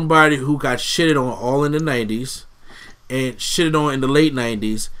 for somebody who got shitted on all in the 90s, and shitted on in the late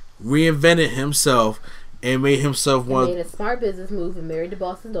 90s, reinvented himself and made himself made a smart business move and married the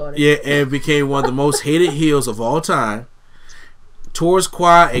boss's daughter. Yeah, and became one of the most hated heels of all time. Towards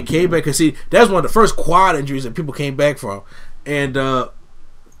quad and came back, because see, that's one of the first quad injuries that people came back from, and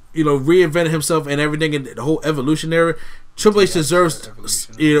reinvented himself and everything, and the whole evolutionary. Triple H deserves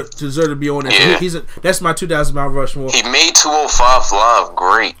to be on that. Yeah. That's my 2000 Mount Rushmore. He made 205 Live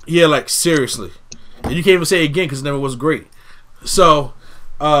great. Yeah, like seriously, and you can't even say it again because it never was great. So,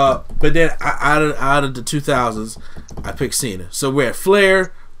 but then out of the 2000s, I picked Cena. So we're at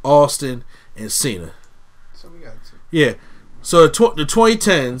Flair, Austin, and Cena. So we got two. Yeah. So the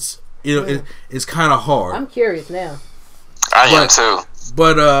 2010s, it's kind of hard. I'm curious now. I am too.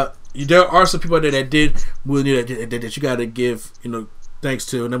 But there are some people out there that did that you got to give thanks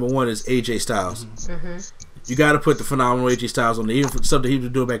to. Number one is AJ Styles. Mm-hmm. You got to put the phenomenal AJ Styles on there, even for something he was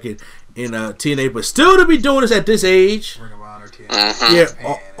doing back in TNA, but still to be doing this at this age. Ring of Honor, TNA. Mm-hmm. Yeah,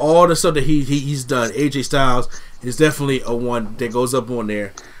 all the stuff that he's done. AJ Styles is definitely a one that goes up on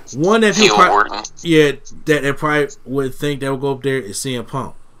there. One that people that probably would think that would go up there is CM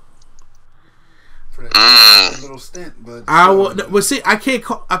Punk. For that little stint, but but see, I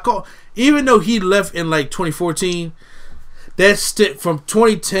call even though he left in like 2014, that stint from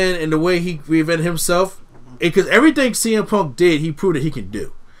 2010 and the way he reinvented himself, because everything CM Punk did, he proved that he can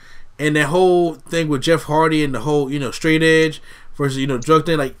do. And that whole thing with Jeff Hardy and the whole straight edge versus drug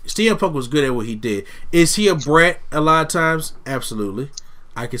thing, like CM Punk was good at what he did. Is he a brat a lot of times? Absolutely.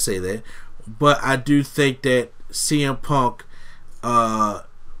 I can say that, but I do think that CM Punk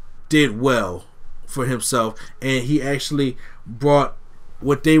did well for himself, and he actually brought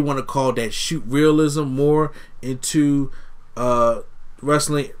what they want to call that shoot realism more into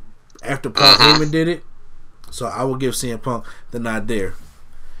wrestling after Paul Heyman did it. So I will give CM Punk the nod there.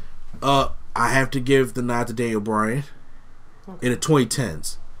 I have to give the nod to Daniel Bryan in the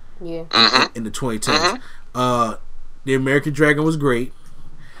 2010s. Yeah. In the 2010s, the American Dragon was great.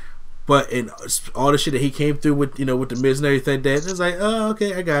 But in all the shit that he came through with, with the Miz and everything, that it's like, oh,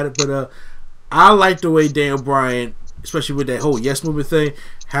 okay, I got it. But I like the way Daniel Bryan, especially with that whole Yes Movement thing,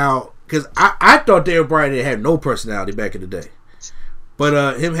 because I thought Daniel Bryan had no personality back in the day,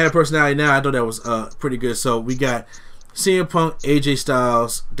 but him have personality now. I thought that was pretty good. So we got CM Punk, AJ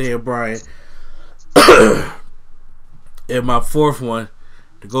Styles, Daniel Bryan, and my fourth one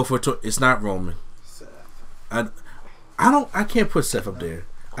to go for it's not Roman. Seth. I can't put Seth up there.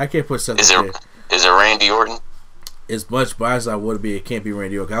 I can't put Seth up there. Is it Randy Orton? As much biased as I would be, it can't be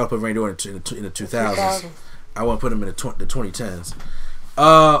Randy Orton. I would put Randy Orton in the 2000s. I want to put him in the 2010s.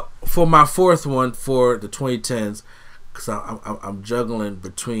 For my fourth one for the 2010s, because I'm juggling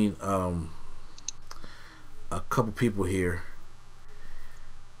between a couple people here.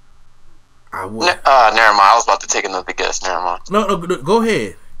 I would. Never mind. I was about to take another guess. Never mind. No, go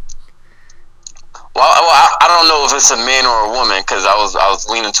ahead. Well, I don't know if it's a man or a woman because I was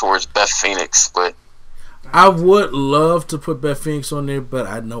leaning towards Beth Phoenix, but I would love to put Beth Phoenix on there, but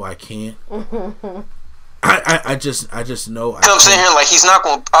I know I can't. I just know. I'm sitting here like he's not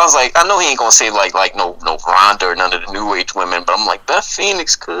going. I was like, I know he ain't gonna say like no Ronda or none of the New Age women, but I'm like Beth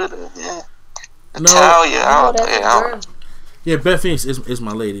Phoenix could, yeah. Natalia, yeah, Beth Phoenix is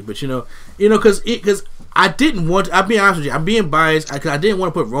my lady, but because I didn't want. I'll be honest with you, I'm being biased because I didn't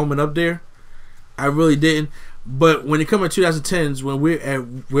want to put Roman up there. I really didn't. But when it comes to 2010s, when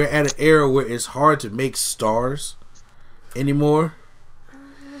we're at an era where it's hard to make stars anymore.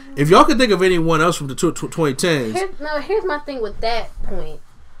 If y'all can think of anyone else from the 2010s, here's my thing with that point.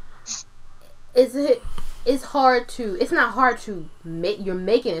 It's hard to. It's not hard to make. You're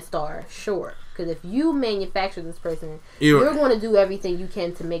making a star, sure. Because if you manufacture this person, you're going to do everything you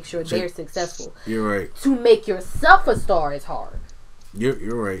can to make sure they're successful. You're right. To make yourself a star is hard.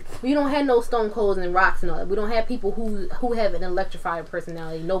 You're right. We don't have no Stone Colds and Rocks and all that. We don't have people who have an electrifying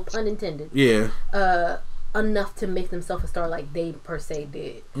personality. No pun intended. Yeah. Enough to make themselves a star like they per se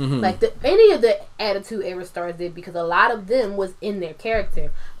did. Mm-hmm. Like any of the Attitude Era stars did, because a lot of them was in their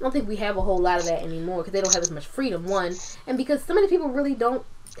character. I don't think we have a whole lot of that anymore because they don't have as much freedom. One, and because so many people really don't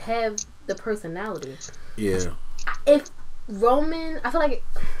have the personality. Yeah. If Roman, I feel like.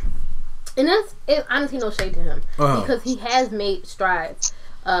 And that's honestly no shade to him because he has made strides.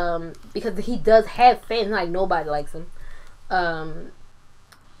 Because he does have fans, like nobody likes him.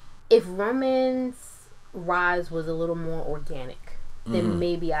 If Roman's rise was a little more organic, then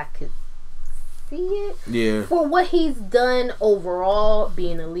maybe I could see it. Yeah. For what he's done overall,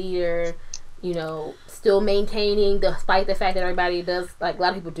 being a leader, still maintaining, despite the fact that everybody does, like a lot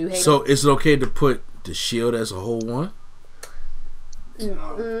of people do hate him. So is it okay to put the Shield as a whole one?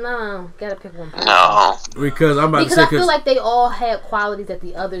 No, gotta pick one person. No, because I feel like they all had qualities that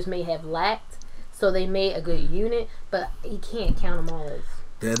the others may have lacked, so they made a good unit. But you can't count them all as.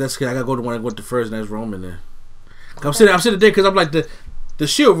 Yeah, that's good. I gotta go to one I went to first, and that's Roman there. I'm sitting there because I'm like the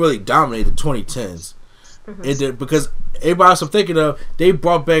Shield really dominated the 2010s, and because everybody else I'm thinking of, they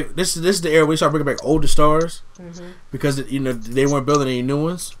brought back this is the era where they started bringing back older stars because they weren't building any new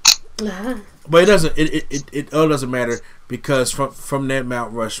ones. But it all doesn't matter because from that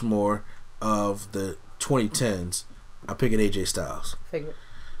Mount Rushmore of the 2010s, I'm picking AJ Styles. Figured.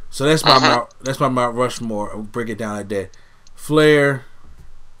 So that's my Mount Rushmore. I'll break it down like that: Flair,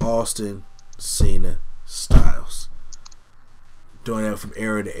 Austin, Cena, Styles. Doing that from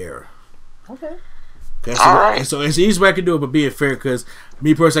era to era. Okay. All right. So it's the easiest way I can do it, but being fair, because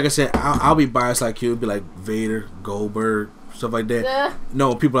me personally, like I said, I'll be biased like you. It'd be like Vader, Goldberg, stuff like that. Yeah.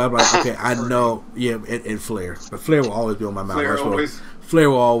 No, people are like, okay, I know, yeah, and Flair. But Flair will always be on my Mount Rushmore. Flair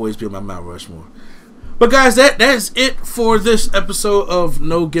will always be on my Mount Rushmore. But guys, that's it for this episode of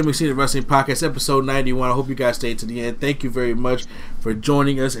No Gimmicks Needed Wrestling Podcast, episode 91. I hope you guys stayed to the end. Thank you very much for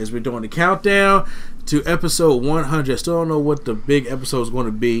joining us as we're doing the countdown to episode 100. I still don't know what the big episode is going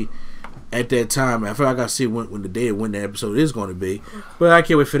to be at that time. I feel like I gotta see when the day of when the episode is going to be. But I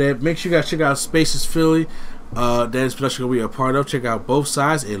can't wait for that. Make sure you guys check out Spaces Philly. That is production we are a part of. Check out Both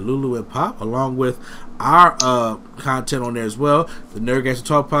Sides and Lulu and Pop, along with our content on there as well. The Nerdgasm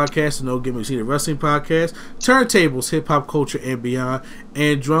Talk Podcast, the No Gimmicks Needed Wrestling Podcast, Turntables, Hip Hop Culture and Beyond,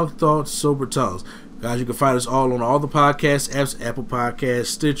 and Drunk Thoughts, Sober Tongues. Guys, you can find us all on all the podcast apps: Apple Podcasts,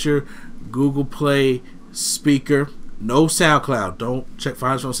 Stitcher, Google Play, Speaker. No SoundCloud. Don't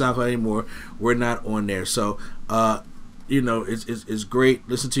find us on SoundCloud anymore. We're not on there. So, it's great.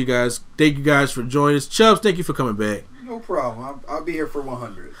 Listen to you guys. Thank you guys for joining us. Chubbs, thank you for coming back. No problem. I'll be here for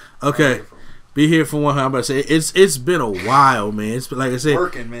 100. Okay. Be here for 100. I'm about to say it's been a while, man. It's been, like I said,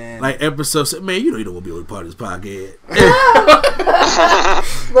 working, man. Like episodes, man. You don't want to be a part of this podcast.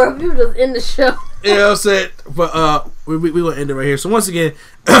 Bro, you just in the show. You know what I'm saying? But we gonna end it right here. So once again,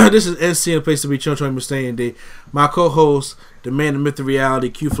 this is NC, a place to be. Chon Mustaine D. My co-host, the man, the myth, the reality,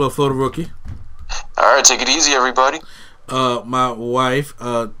 Q-Flow, Flow the Rookie. All right, take it easy, everybody. My wife,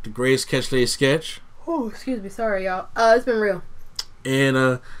 the greatest catch lady sketch. Oh, excuse me, sorry, y'all. It's been real. And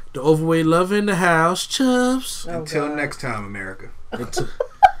the overweight love in the house, Chubbs. Until next time, America. Bro,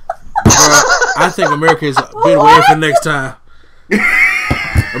 I think America has been waiting for next time.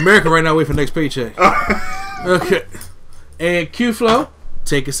 America right now waiting for next paycheck. Okay. And Q-Flow,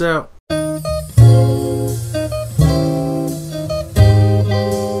 take us out.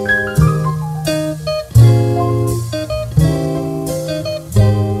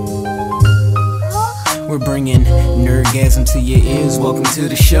 We're bringing nerdgasm to your ears. Welcome to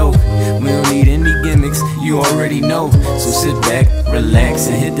the show. We don't need any gimmicks, you already know. So sit back, relax,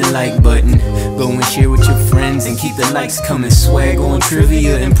 and hit the like button. Go and share with your friends and keep the likes coming. Swag on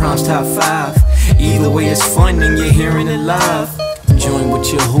trivia and prompts top 5. Either way, it's fun and you're hearing it live. Join with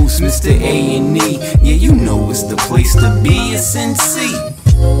your host, Mr. A&E. Yeah, you know it's the place to be. It's NC.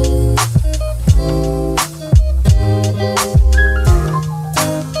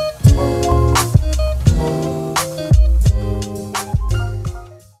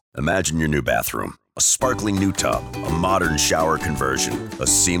 Imagine your new bathroom. A sparkling new tub, a modern shower conversion, a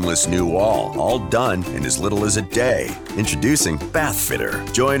seamless new wall, all done in as little as a day. Introducing Bath Fitter.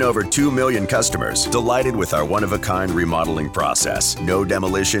 Join over 2 million customers delighted with our one-of-a-kind remodeling process. No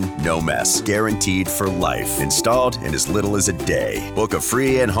demolition, no mess. Guaranteed for life. Installed in as little as a day. Book a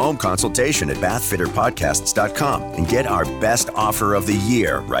free in-home consultation at bathfitterpodcasts.com and get our best offer of the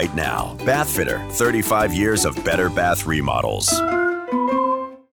year right now. Bath Fitter, 35 years of better bath remodels.